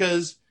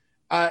because,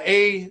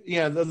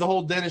 the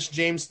whole Dennis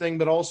James thing,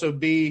 but also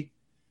B,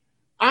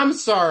 I'm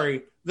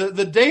sorry,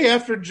 the day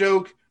after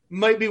joke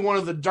might be one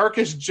of the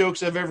darkest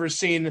jokes I've ever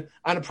seen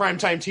on a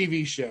primetime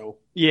TV show.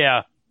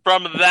 Yeah.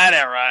 From that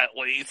era, at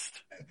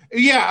least.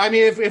 Yeah, I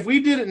mean, if we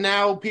did it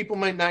now, people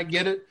might not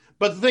get it.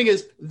 But the thing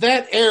is,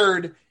 that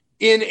aired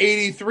in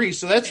 1983,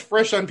 so that's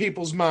fresh on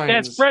people's minds.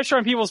 That's fresh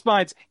on people's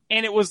minds,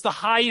 and it was the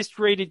highest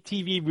rated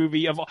TV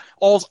movie of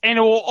all, and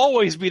it will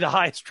always be the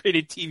highest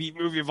rated TV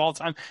movie of all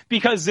time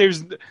because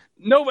there's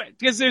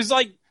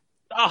like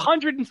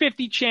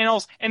 150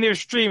 channels and there's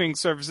streaming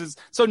services,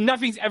 so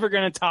nothing's ever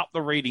going to top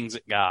the ratings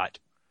it got.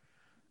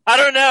 I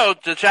don't know.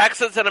 The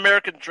Jacksons and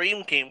American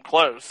Dream came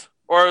close,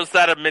 or was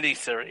that a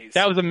miniseries?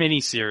 That was a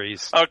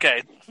miniseries.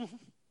 Okay.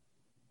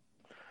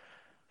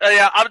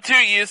 Yeah, I'm too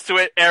used to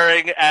it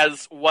airing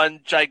as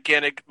one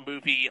gigantic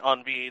movie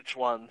on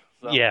VH1.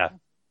 So. Yeah.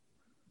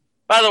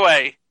 By the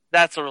way,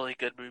 that's a really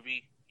good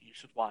movie. You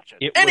should watch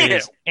it.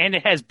 Anywho. And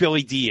it has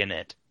Billy D in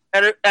it.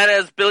 And it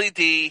has Billy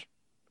D.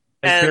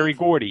 And Barry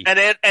Gordy. And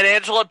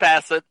Angela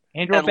Bassett.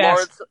 And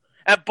Lawrence.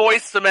 And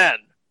Boyz II Men.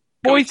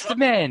 Boyz II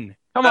Men.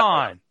 Come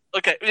on.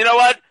 Okay, you know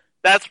what?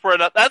 That's for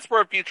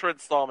a future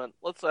installment.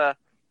 Let's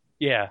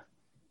Yeah.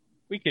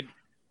 We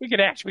could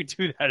actually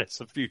do that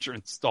as a future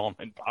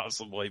installment,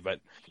 possibly, but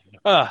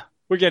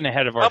we're getting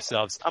ahead of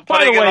ourselves.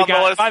 By the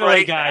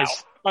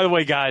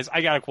way, guys,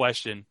 I got a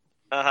question.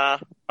 Uh-huh.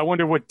 I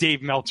wonder what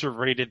Dave Meltzer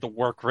rated the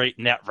work rate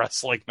in that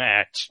wrestling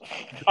match.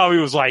 Oh, he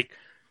was like,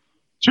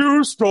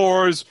 2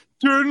 stars,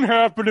 didn't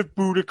happen at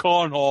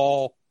Budokan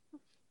Hall.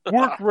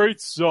 Work rate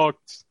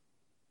sucked.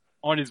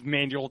 On his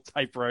manual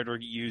typewriter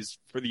he used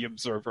for the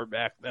Observer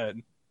back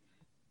then.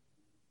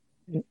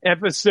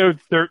 Episode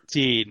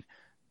 13.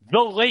 The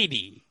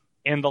Lady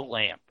and the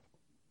Lamp.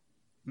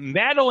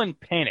 Madeline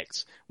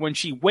panics when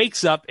she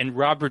wakes up in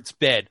Robert's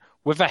bed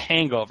with a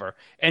hangover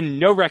and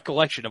no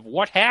recollection of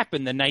what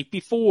happened the night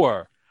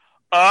before.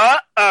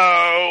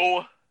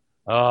 Uh-oh.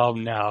 Oh,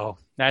 no.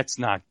 That's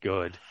not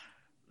good.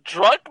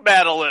 Drunk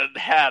Madeline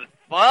had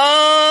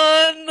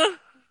fun.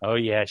 Oh,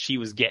 yeah. She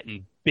was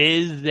getting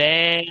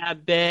busy, I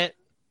bet.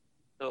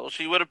 So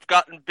she would have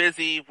gotten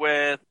busy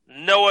with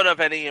no one of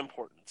any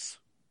importance.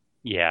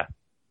 Yeah.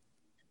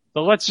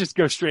 So let's just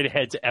go straight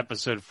ahead to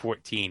episode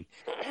 14.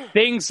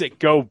 Things that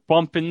go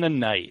bump in the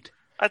night.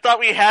 I thought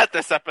we had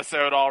this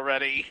episode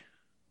already.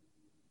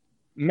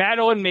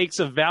 Madeline makes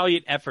a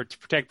valiant effort to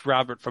protect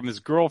Robert from his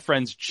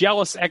girlfriend's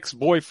jealous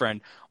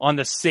ex-boyfriend on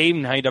the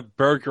same night a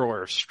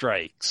burglar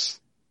strikes.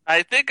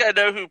 I think I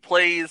know who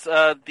plays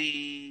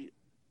the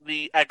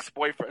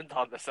ex-boyfriend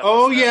on this episode.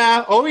 Oh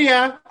yeah.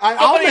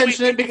 I'll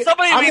mention it because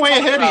I'm way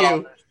ahead of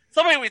you.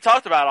 Somebody we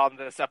talked about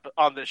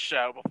on this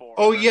show before.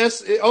 Oh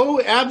yes.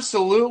 Oh,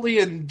 absolutely,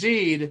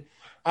 indeed.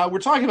 We're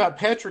talking about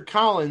Patrick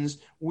Collins.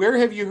 Where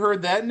have you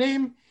heard that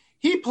name?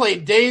 He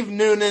played Dave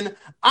Noonan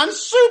on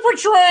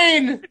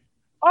Supertrain.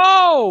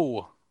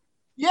 Oh,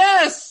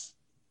 yes.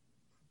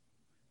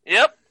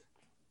 Yep.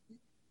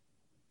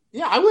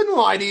 Yeah, I wouldn't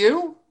lie to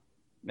you.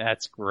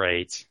 That's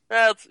great.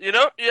 That's you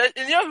know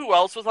who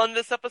else was on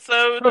this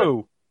episode?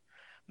 Who?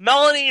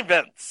 Melanie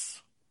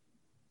Vince.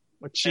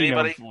 What's she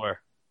known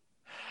for?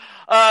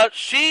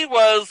 She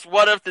was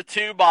one of the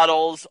two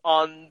models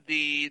on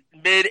the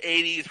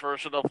mid-'80s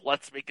version of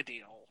Let's Make a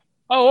Deal.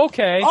 Oh,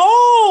 okay.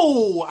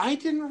 Oh, I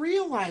didn't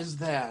realize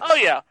that. Oh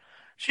yeah,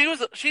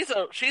 she's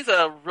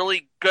a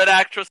really good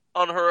actress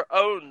on her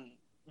own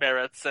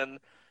merits, and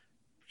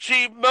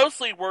she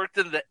mostly worked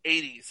in the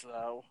 '80s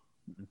though.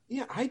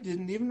 Yeah, I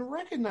didn't even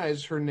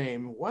recognize her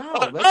name.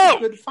 Wow, that's a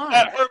good find.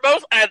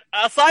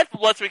 Aside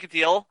from Let's Make a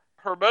Deal,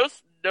 her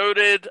most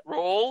noted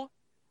role,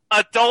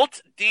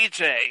 adult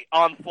DJ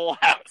on Full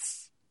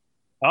House.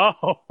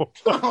 Oh,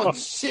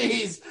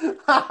 jeez.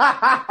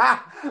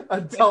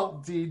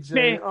 Adult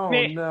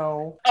DJ.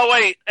 No. Oh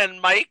wait,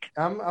 and Mike?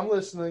 I'm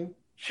listening.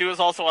 She was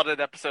also on an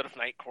episode of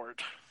Night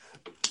Court.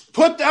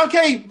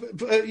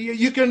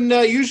 You can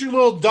use your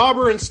little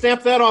dauber and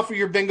stamp that off of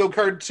your bingo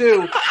card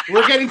too.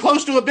 We're getting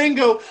close to a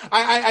bingo.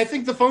 I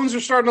think the phones are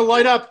starting to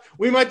light up.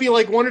 We might be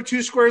like 1 or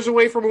 2 squares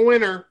away from a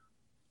winner.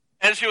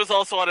 And she was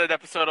also on an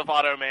episode of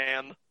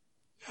Automan.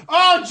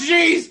 Oh,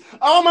 jeez.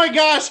 Oh, my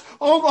gosh.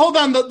 Hold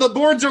on. The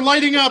boards are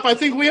lighting up. I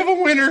think we have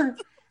a winner.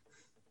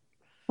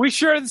 We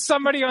sure that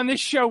somebody on this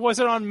show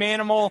wasn't on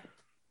Manimal?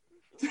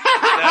 No.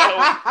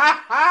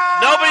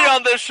 Nobody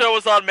on this show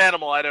was on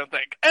Manimal, I don't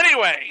think.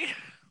 Anyway.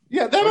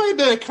 Yeah, that might have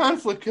been a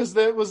conflict because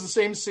that was the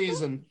same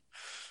season.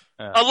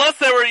 Unless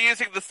they were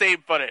using the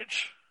same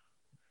footage.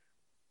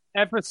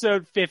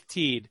 Episode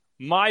 15,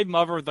 My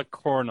Mother the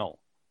Colonel.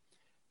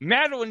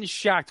 Madeline is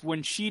shocked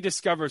when she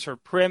discovers her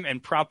prim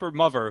and proper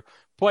mother,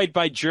 played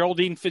by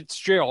Geraldine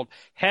Fitzgerald,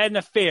 had an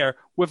affair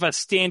with a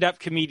stand-up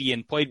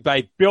comedian played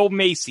by Bill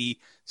Macy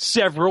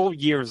several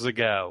years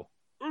ago.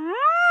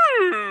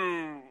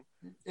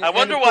 I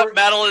wonder what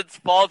Madeline's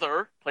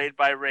father, played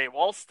by Ray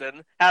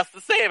Walston, has to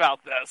say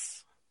about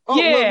this.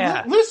 Oh,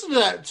 yeah. Listen to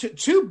that.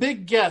 Two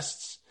big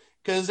guests,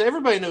 because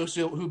everybody knows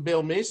who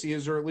Bill Macy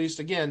is, or at least,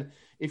 again,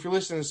 if you're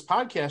listening to this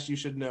podcast, you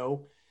should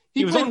know.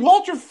 He played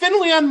Walter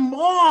Finley on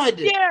Maude.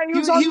 Yeah, he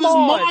was on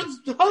Maude. Maud's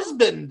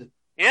husband.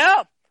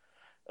 Yeah.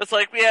 It's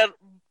like we have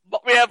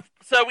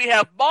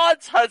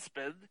Maud's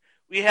husband,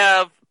 we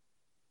have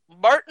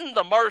Martin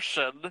the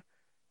Martian,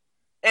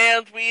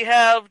 and we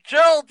have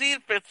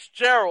Geraldine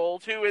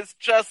Fitzgerald, who is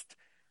just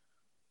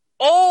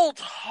old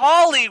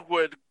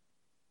Hollywood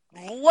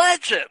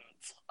legend.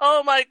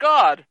 Oh my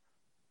God.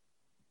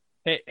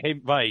 Hey,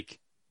 Mike.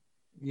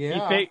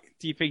 Yeah.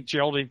 Do you think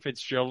Geraldine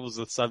Fitzgerald was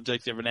the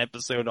subject of an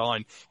episode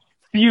on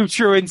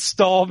Future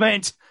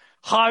Installment,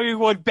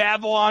 Hollywood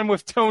Babylon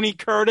with Tony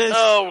Curtis?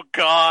 Oh,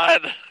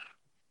 God.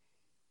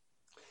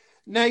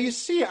 Now, you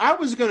see, I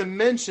was going to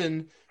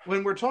mention,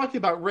 when we're talking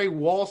about Ray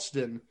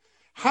Walston,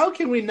 how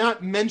can we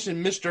not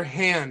mention Mr.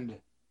 Hand?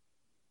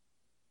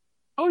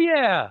 Oh,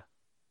 yeah.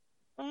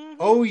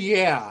 Oh,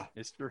 yeah.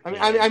 Mr.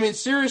 I mean,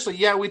 seriously,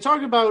 yeah, we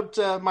talk about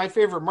My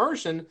Favorite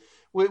Martian,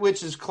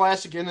 which is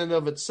classic in and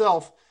of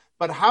itself,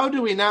 but how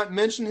do we not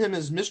mention him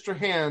as Mr.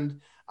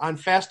 Hand on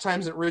Fast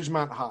Times at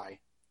Ridgemont High?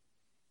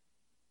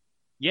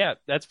 Yeah,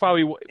 that's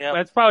probably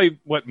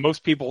what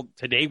most people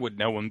today would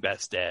know him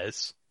best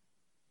as.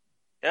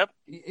 Yep.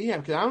 Yeah,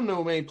 because I don't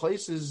know many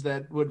places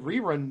that would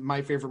rerun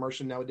My Favorite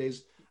Martian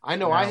nowadays. I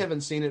know I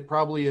haven't seen it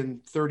probably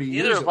in 30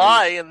 years. Neither have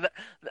I,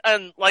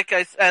 and like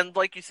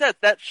you said,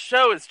 that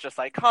show is just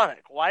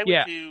iconic. Why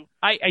would you?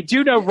 I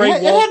do know Ray.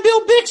 It had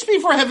Bill Bixby,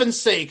 for heaven's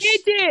sakes.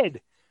 It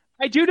did.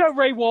 I do know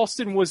Ray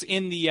Walston was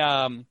in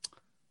the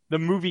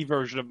movie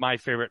version of My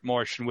Favorite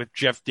Martian with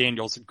Jeff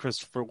Daniels and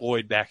Christopher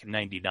Lloyd back in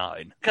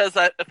 '99. Because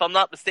if I'm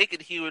not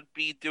mistaken, he would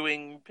be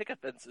doing Picket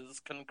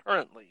Fences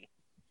concurrently.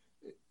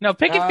 No,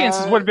 Picket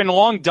Fences would have been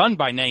long done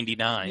by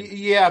 '99.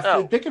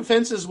 Yeah, Picket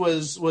Fences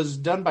was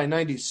done by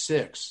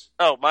 '96.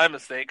 Oh, my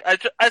mistake.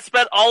 I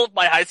spent all of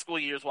my high school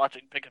years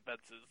watching Picket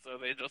Fences, so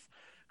they just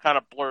kind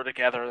of blur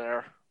together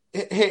there.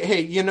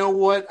 Hey, you know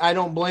what? I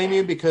don't blame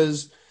you,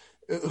 because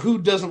who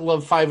doesn't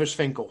love Five-ish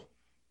Finkel?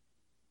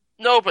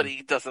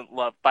 Nobody doesn't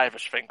love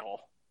Five-ish Finkel.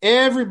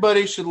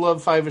 Everybody should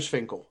love Five-ish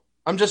Finkel.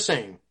 I'm just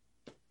saying.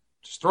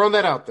 Just throwing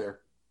that out there.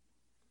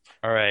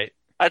 All right.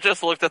 I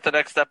just looked at the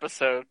next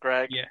episode,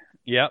 Greg. Yeah.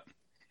 Yep.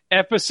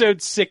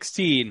 Episode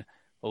 16,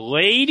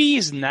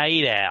 Ladies'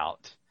 Night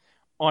Out.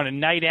 On a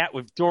night out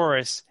with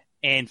Doris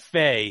and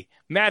Faye,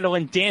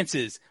 Madeline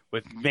dances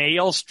with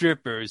male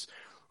strippers.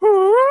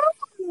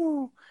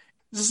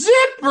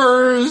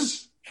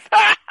 Zippers!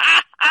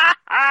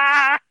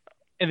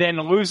 and then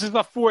loses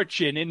a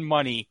fortune in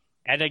money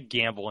at a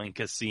gambling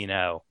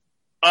casino.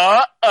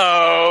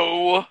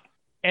 Uh-oh.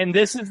 And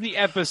this is the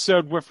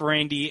episode with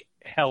Randy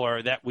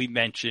Heller that we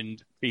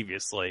mentioned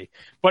previously.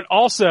 But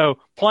also,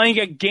 playing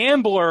a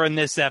gambler in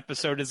this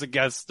episode as a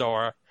guest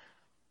star,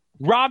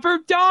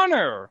 Robert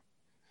Donner.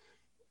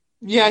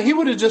 Yeah, he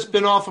would have just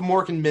been off of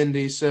Mork and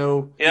Mindy,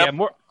 so... Yep. Yeah,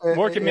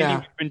 Mork and Mindy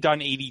would have been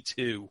done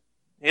 82.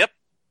 Yep.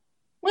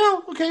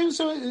 Well, okay,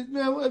 so...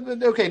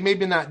 Okay,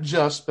 maybe not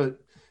just,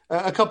 but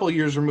a couple of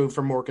years removed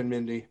from Mork and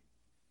Mindy.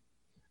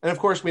 And, of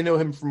course, we know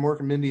him from Mork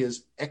and Mindy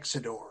as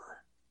Exodor.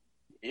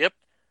 Yep.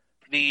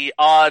 The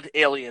odd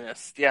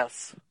alienist,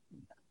 yes.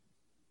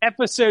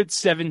 Episode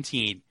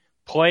 17,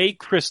 Play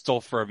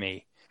Crystal for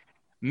Me.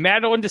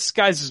 Madeline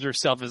disguises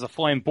herself as a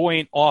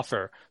flamboyant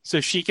author so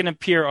she can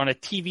appear on a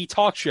TV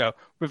talk show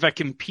with a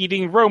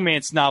competing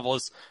romance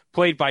novelist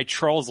played by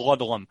Charles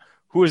Ludlam,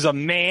 who is a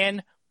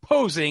man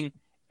posing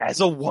as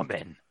a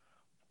woman.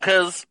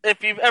 Because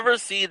if you've ever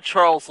seen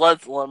Charles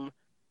Ludlam,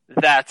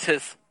 that's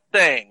his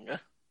thing.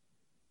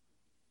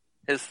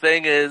 His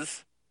thing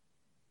is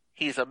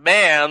he's a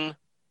man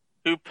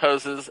who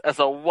poses as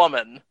a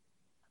woman.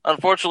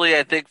 Unfortunately,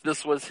 I think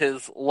this was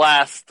his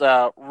last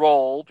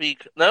role.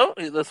 No,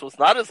 this was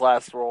not his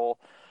last role.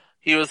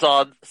 He was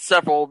on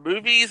several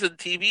movies and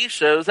TV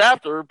shows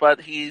after, but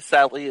he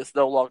sadly is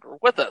no longer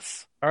with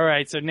us. All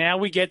right, so now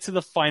we get to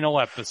the final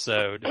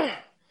episode.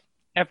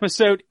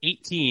 Episode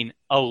 18,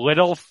 A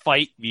Little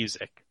Fight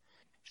Music.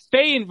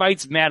 Faye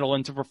invites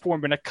Madeline to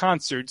perform in a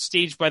concert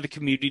staged by the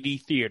community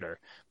theater,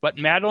 but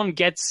Madeline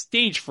gets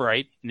stage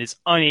fright and is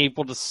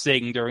unable to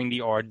sing during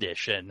the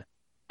audition.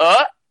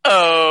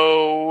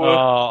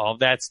 Oh,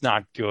 that's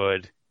not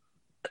good.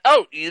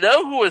 Oh, you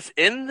know who was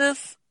in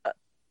this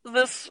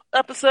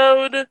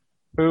episode?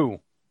 Who?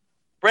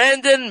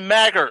 Brandon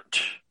Maggart,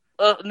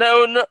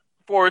 known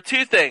for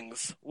two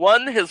things.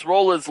 One, his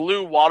role as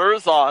Lou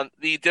Waters on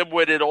the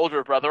dim-witted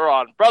older brother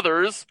on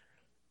Brothers,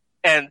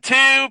 and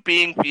two,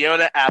 being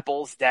Fiona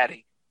Apple's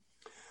daddy.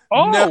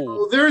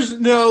 Oh,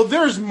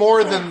 there's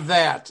more than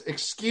that.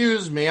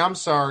 Excuse me, I'm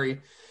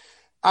sorry.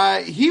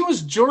 He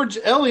was George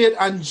Eliot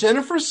on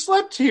Jennifer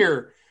Slept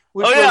Here.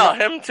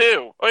 Him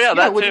too. Oh yeah,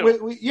 that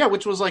too.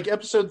 Which was like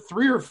episode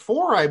 3 or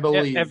 4, I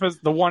believe.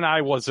 The one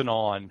I wasn't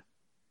on.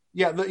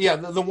 Yeah,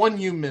 the one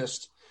you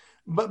missed.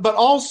 But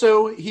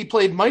also he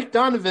played Mike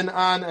Donovan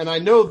on, and I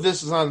know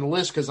this is on the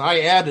list because I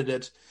added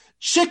it.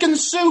 Chicken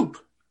Soup.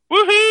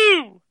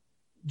 Woohoo!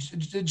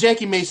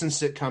 Jackie Mason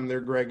sitcom there,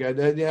 Greg.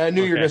 I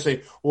knew you were going to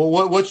say,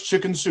 well, what's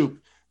Chicken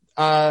Soup?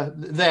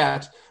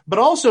 That, but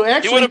also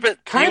actually he would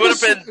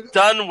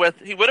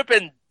have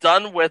been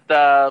done with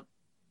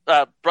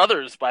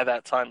Brothers by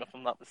that time, if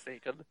I'm not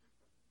mistaken.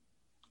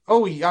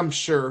 Oh, I'm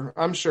sure.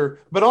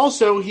 But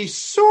also he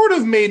sort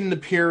of made an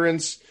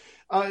appearance.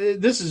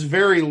 This is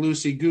very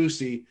loosey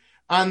goosey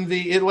on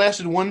It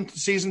Lasted One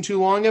Season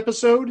Too Long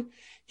episode.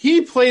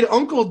 He played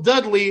Uncle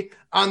Dudley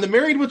on the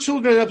Married with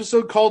Children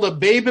episode called A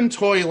Babe in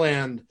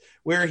Toyland,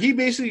 where he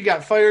basically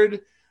got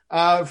fired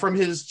from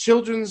his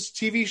children's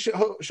TV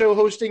show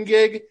hosting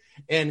gig,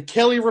 and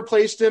Kelly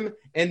replaced him,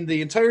 and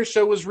the entire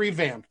show was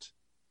revamped.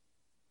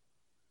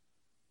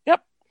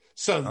 Yep.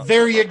 So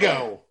there you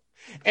go.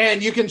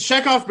 And you can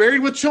check off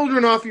Married with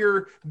Children off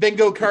your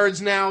bingo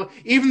cards now,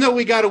 even though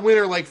we got a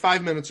winner like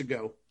 5 minutes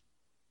ago.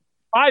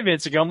 5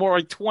 minutes ago, more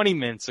like 20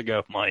 minutes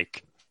ago,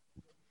 Mike.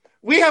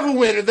 We have a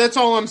winner. That's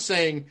all I'm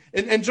saying.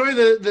 And enjoy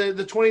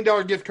the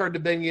 $20 gift card to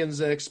Bennigan's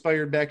that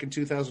expired back in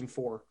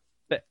 2004.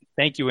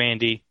 Thank you,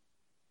 Andy.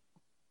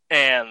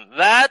 And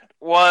that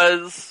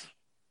was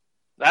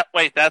that.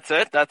 Wait, that's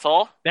it? That's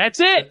all?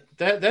 That's it.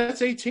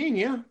 That's 18,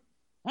 yeah.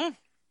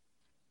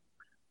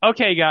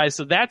 Okay, guys,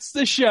 so that's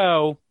the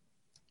show.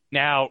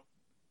 Now,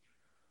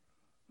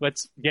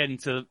 let's get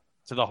into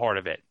the heart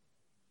of it.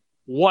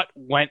 What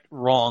went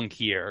wrong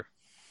here?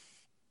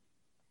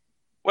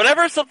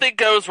 Whenever something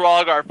goes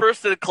wrong, our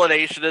first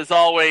inclination is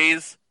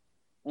always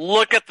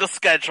look at the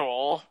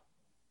schedule.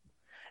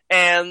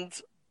 And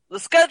the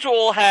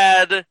schedule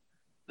had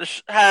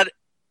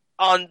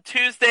on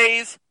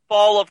Tuesdays,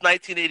 fall of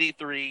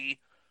 1983,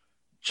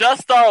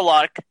 Just Our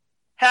Luck,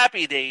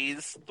 Happy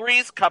Days,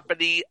 Three's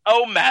Company,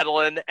 Oh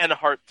Madeline, and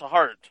Heart to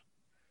Heart.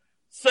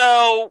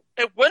 So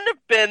it wouldn't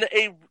have been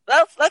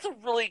that's a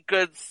really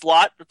good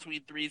slot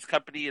between Three's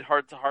Company and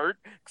Heart to Heart,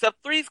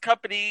 except Three's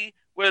Company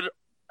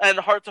and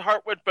Heart to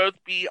Heart would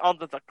both be on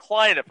the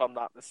decline, if I'm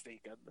not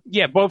mistaken.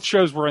 Yeah, both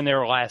shows were in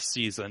their last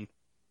season.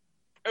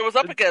 It was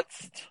up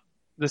against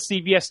the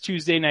CBS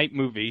Tuesday Night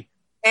Movie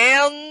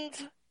and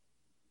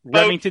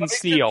Remington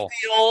Steele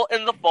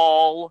in the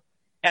fall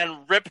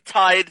and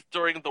Riptide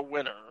during the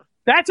winter.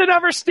 That's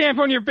another stamp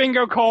on your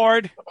bingo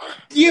card.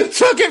 You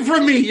took it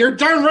from me. You're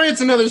darn right. It's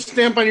another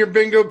stamp on your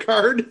bingo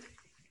card.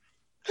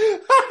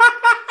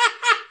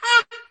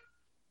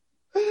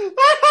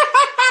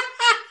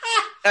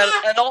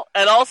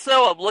 And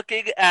also I'm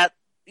looking at,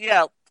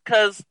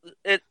 because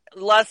it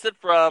lasted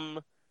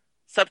from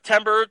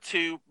September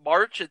to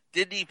March. It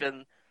didn't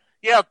even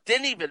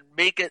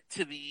make it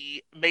to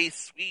the May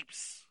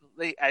sweeps.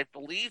 I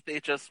believe they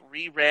just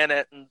reran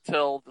it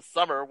until the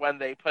summer when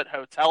they put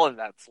Hotel in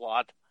that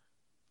slot.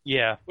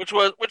 Yeah. Which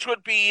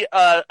would be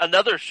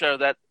another show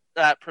that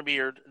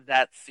premiered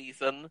that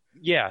season.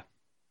 Yeah.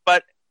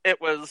 But it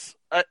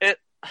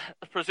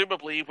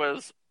presumably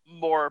was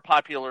more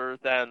popular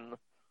than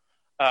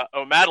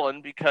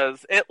O'Madeline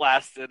because it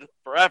lasted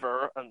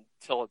forever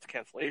until its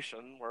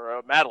cancellation, where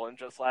O'Madeline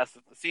just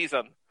lasted the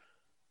season.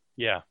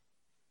 Yeah.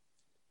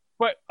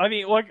 But, I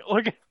mean,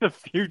 look at the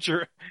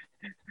future.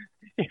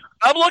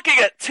 I'm looking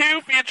at 2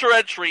 future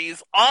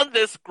entries on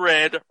this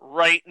grid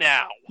right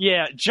now.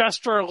 Yeah,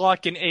 Just for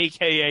Luck and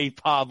AKA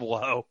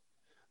Pablo.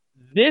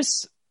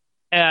 This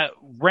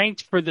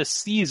ranked for the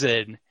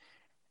season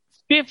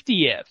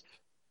 50th,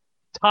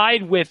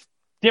 tied with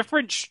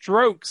Different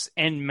Strokes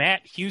and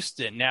Matt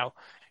Houston. Now,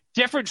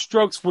 Different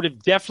Strokes would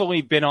have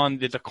definitely been on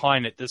the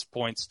decline at this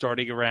point,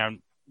 starting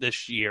around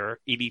this year,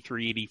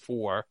 83,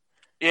 84.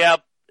 Yeah,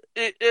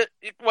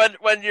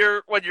 when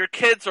your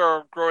kids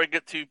are growing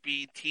to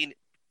be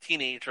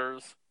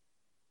teenagers,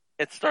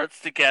 it starts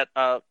to get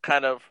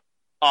kind of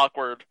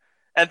awkward,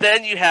 and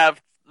then you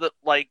have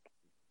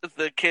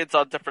the kids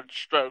on Different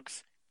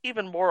Strokes,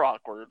 even more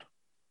awkward.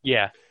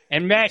 Yeah,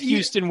 and Matt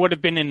Houston would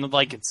have been in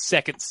its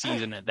second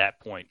season at that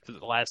point because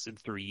it lasted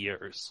 3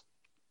 years.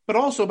 But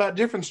also about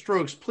Different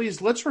Strokes,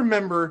 please let's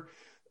remember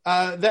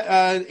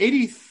that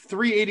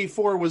 83,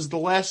 84 was the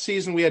last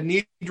season we had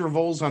Nidra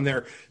Vols on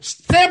there.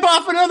 Stamp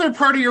off another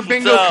part of your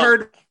bingo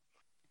card.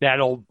 That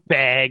old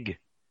bag.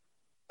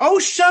 Oh,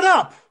 shut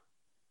up.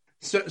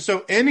 So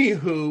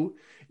anywho,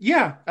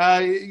 yeah,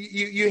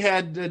 you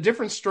had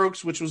Different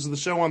Strokes, which was the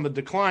show on the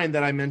decline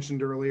that I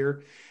mentioned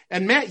earlier,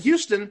 and Matt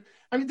Houston.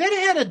 I mean, that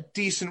had a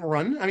decent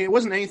run. I mean, it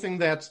wasn't anything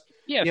that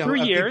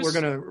 3 years we're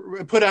going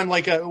to put on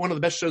one of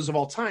the best shows of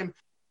all time.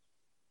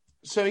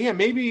 So yeah,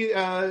 maybe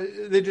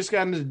they just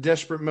got into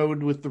desperate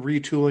mode with the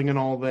retooling and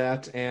all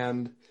that,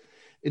 and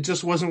it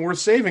just wasn't worth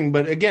saving.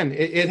 But again,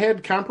 it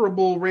had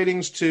comparable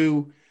ratings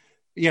to,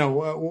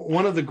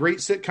 one of the great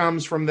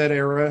sitcoms from that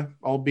era,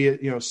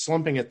 albeit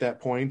slumping at that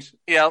point.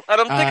 Yeah,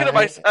 and I'm thinking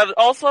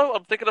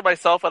I'm thinking to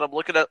myself, and I'm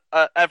looking at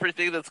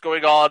everything that's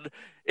going on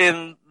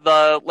in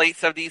the late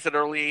 70s and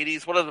early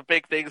 80s. One of the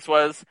big things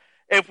was,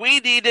 if we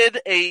needed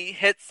a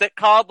hit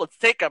sitcom, let's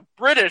take a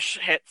British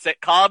hit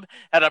sitcom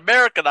and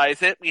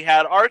Americanize it. We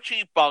had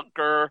Archie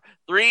Bunker,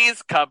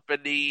 Three's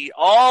Company,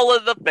 All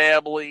in the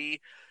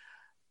Family.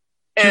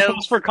 Too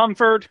Close for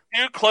Comfort.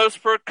 Too Close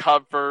for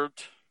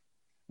Comfort.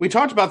 We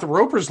talked about the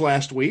Ropers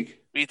last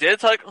week. We did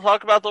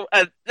talk about them,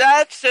 and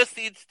that just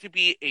needs to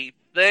be a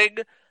thing.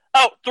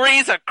 Oh,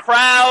 Three's a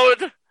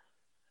Crowd.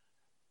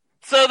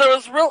 So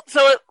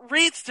it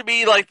reads to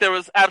me like there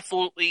was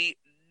absolutely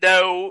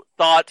no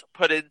thought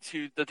put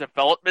into the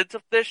development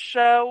of this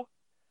show.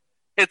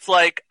 It's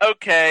like,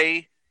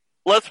 okay,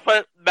 let's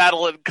put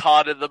Madeline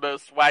Kahn in the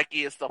most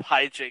wackiest of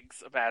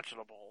hijinks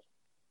imaginable.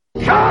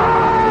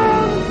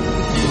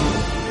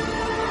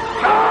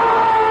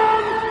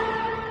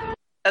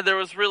 And there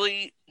was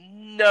really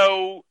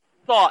no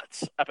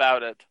thought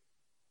about it.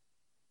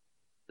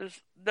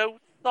 There's no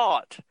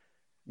thought.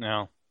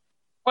 No.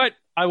 But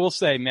I will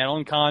say,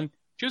 Madeline Kahn,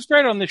 she was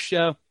great on this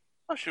show.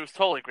 Oh, she was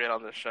totally great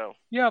on this show.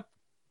 Yep.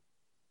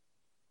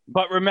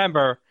 But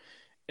remember,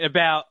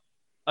 about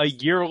a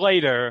year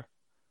later,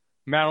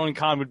 Madeline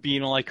Kahn would be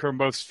in her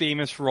most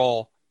famous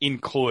role in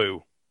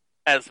Clue.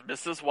 As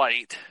Mrs.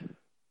 White.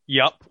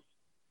 Yep.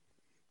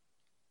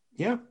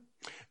 Yeah.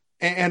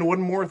 And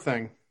one more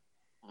thing.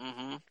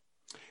 Mm-hmm.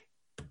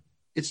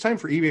 It's time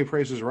for eBay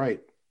Price is Right.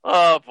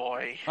 Oh,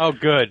 boy. Oh,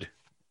 good.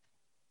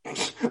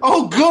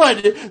 Oh,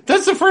 good.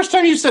 That's the first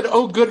time you said,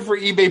 oh, good for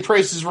eBay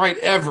Price is Right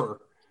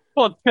ever.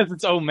 Well, because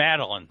it's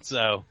Madeline,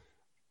 so...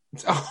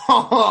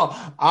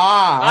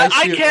 I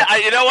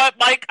can't. You know what,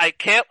 Mike? I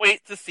can't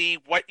wait to see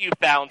what you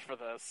found for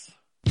this.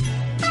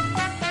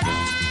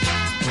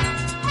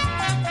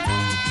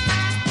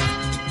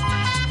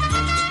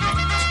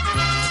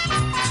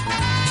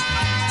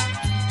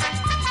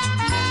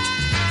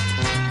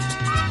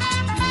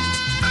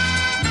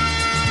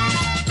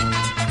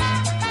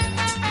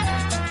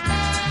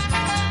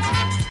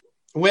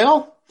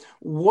 Well,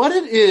 what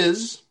it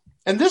is,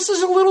 and this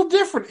is a little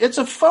different. It's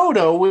a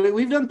photo.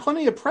 We've done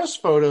plenty of press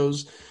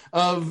photos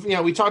of,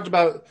 we talked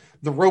about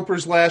the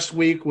Ropers last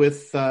week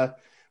with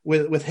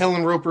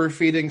Helen Roper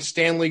feeding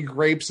Stanley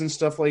grapes and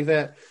stuff like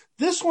that.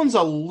 This one's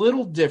a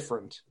little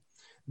different.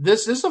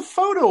 This is a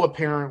photo,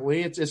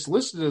 apparently. It's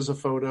listed as a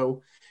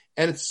photo,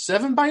 and it's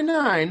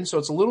 7x9, so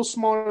it's a little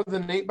smaller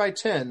than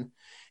 8x10.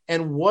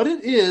 And what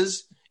it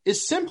is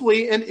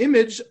simply an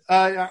image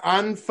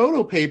on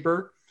photo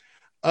paper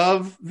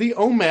of the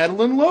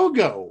O'Madeline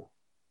logo.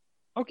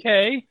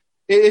 Okay.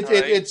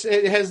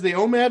 It has the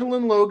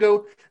O'Madeline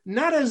logo,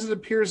 not as it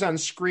appears on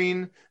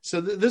screen.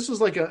 So this was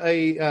like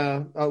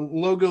a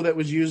logo that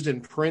was used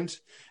in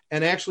print,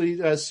 and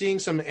actually seeing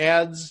some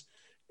ads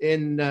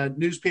in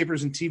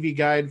newspapers and TV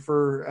Guide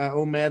for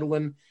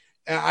O'Madeline.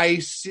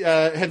 I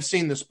have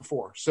seen this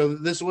before, so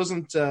this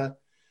wasn't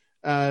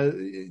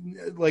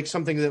like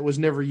something that was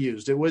never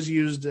used. It was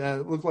used,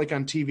 looked like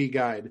on TV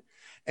Guide.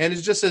 and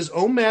it just says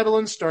 "Oh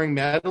Madeline," starring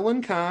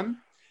Madeline Kahn.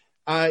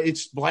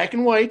 It's black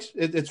and white.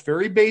 It's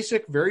very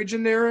basic, very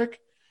generic,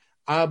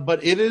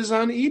 but it is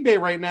on eBay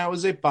right now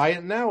as a buy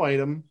it now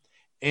item.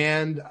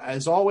 And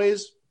as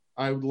always,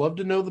 I would love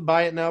to know the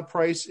buy it now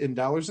price in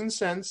dollars and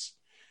cents.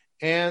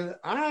 And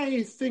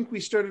I think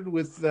we started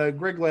with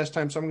Greg last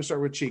time, so I'm going to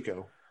start with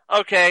Chico.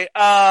 Okay.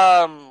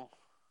 I'm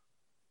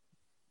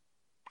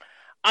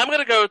going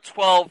to go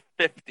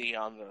 $12.50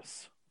 on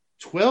this.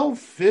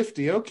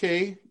 $12.50.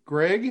 Okay,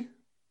 Greg.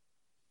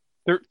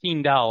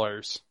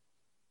 $13.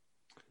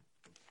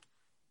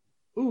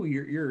 Ooh,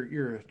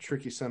 you're a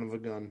tricky son of a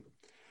gun.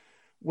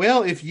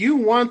 Well, if you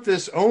want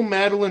this Oh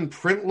Madeline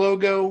print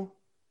logo,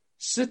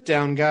 sit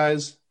down,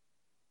 guys.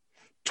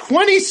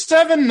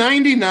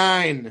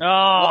 $27.99.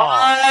 Oh.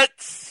 What?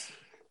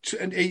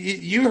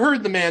 You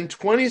heard the man.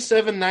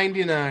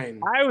 $27.99.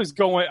 I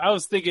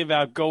was thinking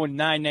about going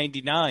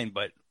 $9.99,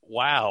 but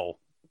wow,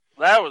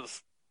 that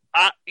was.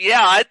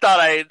 I thought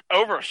I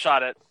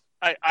overshot it.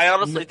 I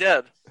honestly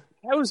did.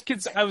 I was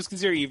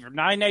considering either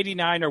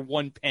 $9.99 or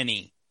 1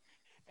 penny.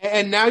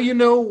 And now you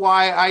know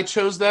why I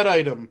chose that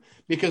item,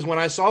 because when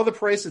I saw the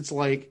price, it's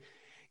like,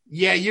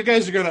 yeah, you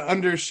guys are going to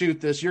undershoot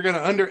this. You're going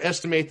to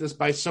underestimate this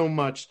by so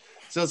much.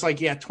 So it's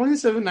like, yeah,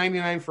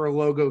 $27.99 for a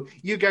logo.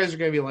 You guys are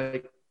going to be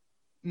like,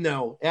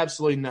 no,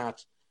 absolutely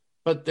not.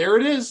 But there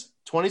it is,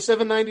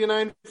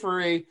 $27.99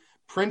 for a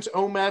print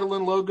O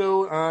Madeline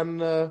logo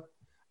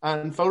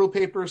on photo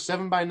paper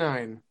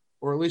 7x9,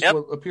 or at least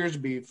what appears to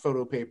be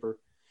photo paper.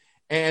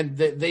 And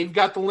they've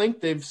got the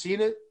link. They've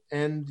seen it,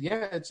 and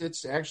yeah,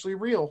 it's actually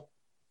real.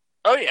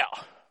 Oh yeah,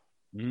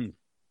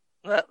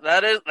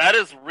 that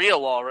is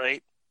real, all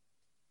right.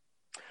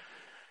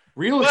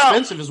 Real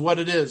expensive is what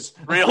it is.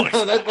 Real.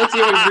 That's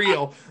the only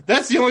real.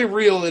 That's the only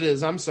real it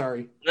is. I'm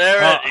sorry.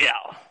 Yeah.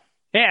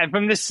 Yeah,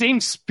 from the same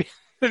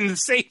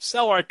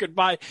seller, I could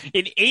buy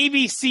an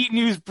ABC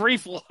News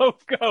Brief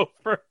logo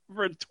for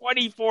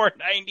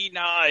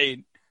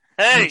 $24.99.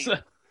 Hey,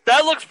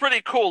 that looks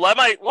pretty cool. I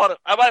might want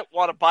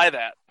to buy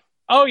that.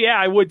 Oh yeah,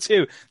 I would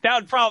too.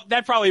 That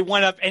probably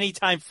went up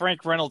anytime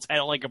Frank Reynolds had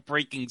like a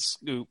breaking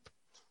scoop.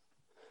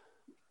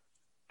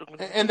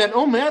 And that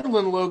Oh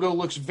Madeline logo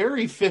looks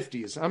very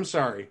 50s. I'm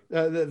sorry.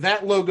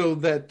 That logo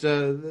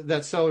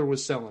that seller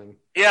was selling.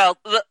 Yeah,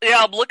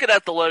 I'm looking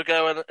at the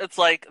logo, and it's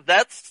like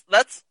that's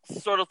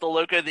sort of the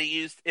logo they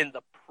used in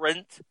the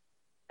print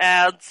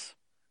ads.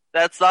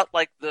 That's not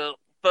like the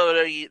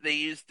photo they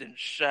used in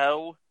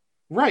show.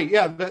 Right?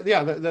 Yeah,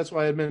 that's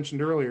why I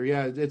mentioned earlier.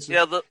 Yeah, the it's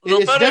photo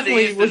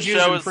definitely was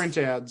used in print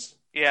ads.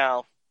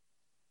 Yeah.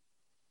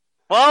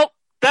 Well,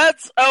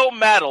 that's Oh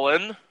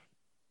Madeline.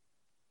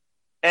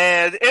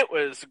 And it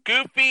was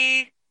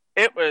goofy.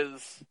 It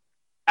was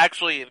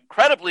actually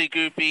incredibly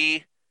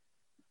goofy,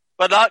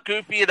 but not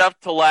goofy enough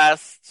to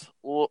last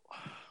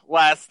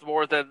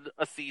more than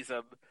a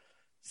season.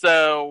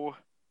 So,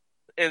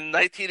 in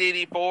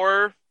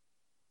 1984,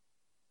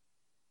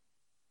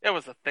 it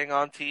was a thing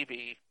on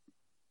TV.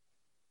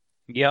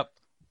 Yep.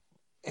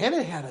 And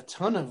it had a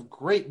ton of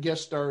great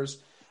guest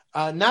stars,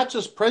 not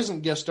just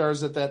present guest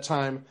stars at that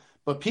time,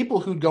 but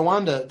people who'd go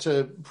on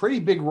to pretty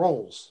big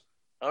roles.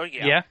 Oh,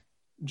 yeah. Yeah.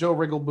 Joe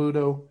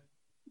Rigobudo.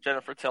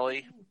 Jennifer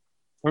Tilly.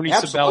 Ernie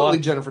Absolutely, Sabella.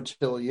 Jennifer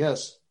Tilly,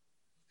 yes.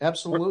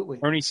 Absolutely.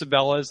 Ernie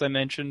Sabella, as I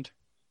mentioned.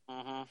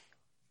 Mm-hmm.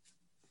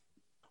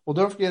 Well,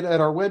 don't forget,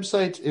 at our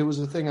website,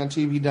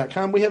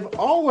 itwasathingontv.com, we have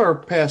all our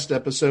past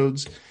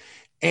episodes,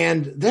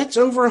 and that's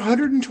over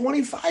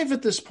 125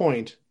 at this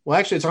point. Well,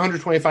 actually, it's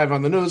 125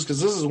 on the nose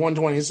because this is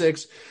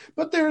 126,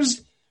 but there's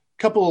a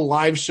couple of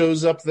live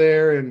shows up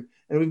there, and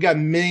we've got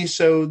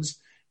mini-sodes.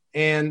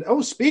 And,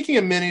 speaking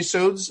of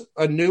mini-sodes,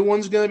 a new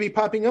one's going to be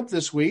popping up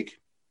this week.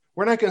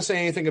 We're not going to say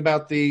anything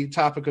about the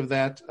topic of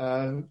that.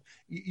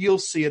 You'll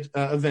see it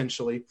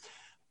eventually.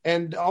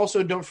 And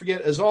also, don't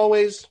forget, as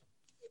always,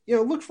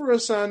 look for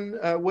us on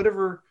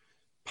whatever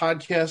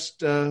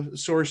podcast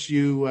source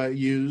you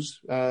use.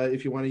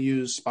 If you want to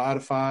use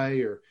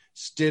Spotify or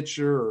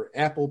Stitcher or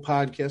Apple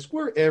Podcasts,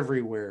 we're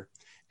everywhere.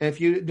 And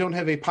if you don't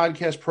have a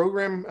podcast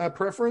program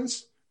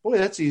preference, boy,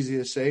 that's easy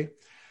to say.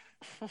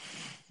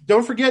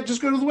 Don't forget,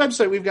 just go to the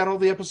website. We've got all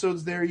the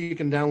episodes there. You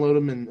can download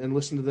them and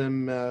listen to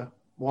them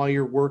while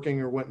you're working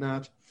or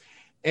whatnot.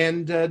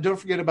 And don't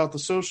forget about the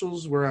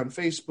socials. We're on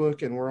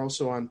Facebook, and we're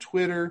also on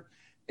Twitter,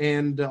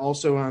 and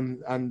also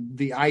on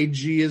the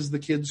IG, as the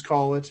kids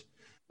call it.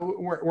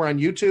 We're on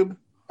YouTube.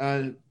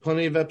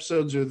 Plenty of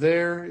episodes are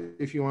there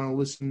if you want to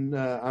listen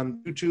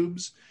on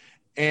YouTubes.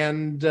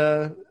 And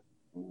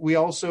we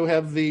also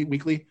have the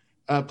weekly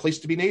Place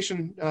to Be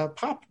Nation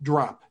pop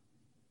drop.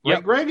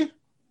 Right, Greg?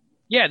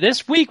 Yeah,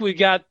 this week we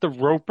got the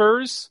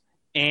Ropers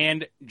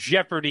and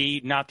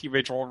Jeopardy, not the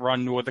original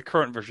run nor the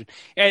current version.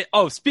 And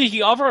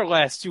speaking of our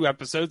last two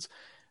episodes,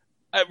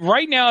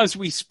 right now as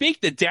we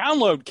speak, the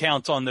download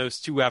counts on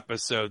those two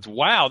episodes.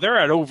 Wow, they're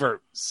at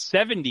over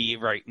 70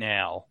 right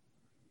now.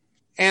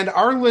 And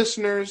our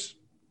listeners,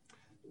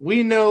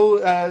 we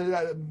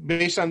know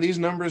based on these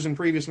numbers and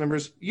previous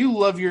numbers, you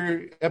love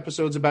your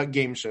episodes about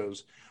game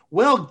shows.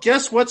 Well,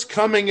 guess what's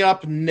coming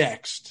up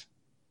next?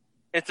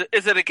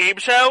 Is it a game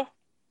show?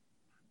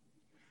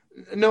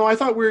 No, I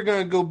thought we were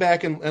going to go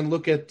back and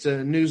look at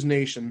News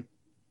Nation.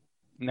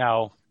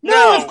 No.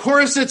 No, of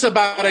course it's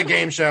about a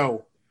game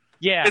show.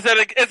 Yeah. Is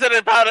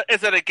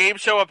it a game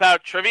show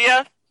about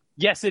trivia?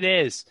 Yes, it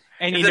is.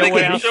 And is you know it a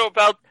what game else? show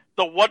about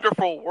the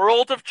wonderful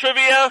world of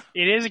trivia?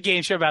 It is a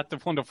game show about the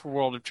wonderful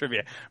world of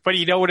trivia. But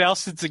you know what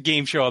else it's a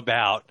game show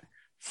about?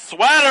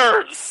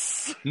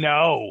 Sweaters!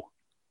 No.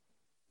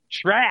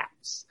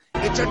 Traps.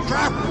 It's a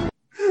trap!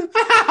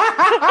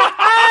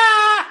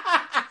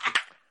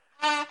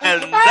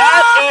 And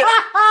that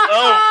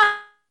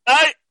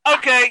is...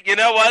 okay, you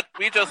know what?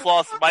 We just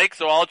lost Mike,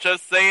 so I'll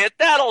just say it.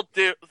 That'll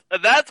do.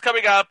 And that's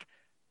coming up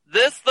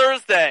this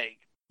Thursday.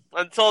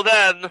 Until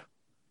then,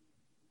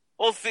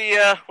 we'll see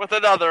you with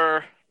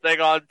another thing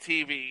on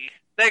TV.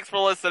 Thanks for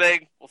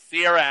listening. We'll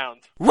see you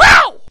around.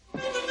 Wow!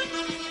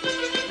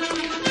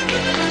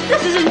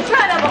 This is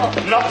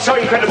incredible! Not so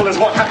incredible as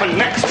what happened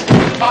next.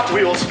 After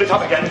we all split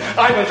up again,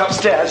 I went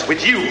upstairs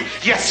with you.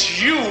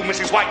 Yes, you,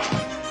 Mrs. White.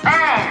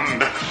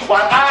 And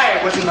while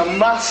I was in the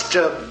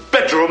master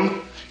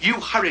bedroom, you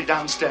hurried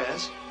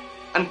downstairs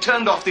and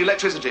turned off the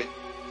electricity,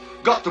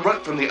 got the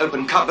rope from the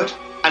open cupboard,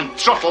 and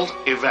throttled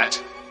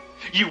Yvette.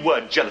 You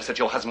were jealous that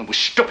your husband was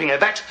stopping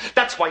Yvette.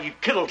 That's why you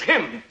killed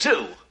him,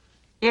 too.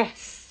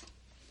 Yes.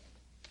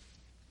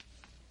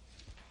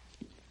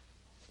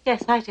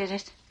 Yes, I did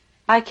it.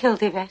 I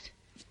killed Yvette.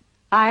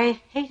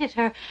 I hated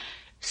her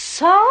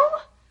so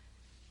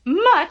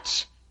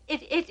much.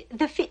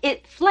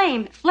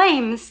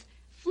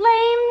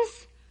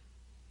 Flames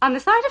on the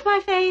side of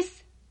my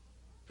face,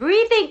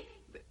 heaving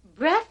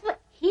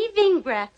breaths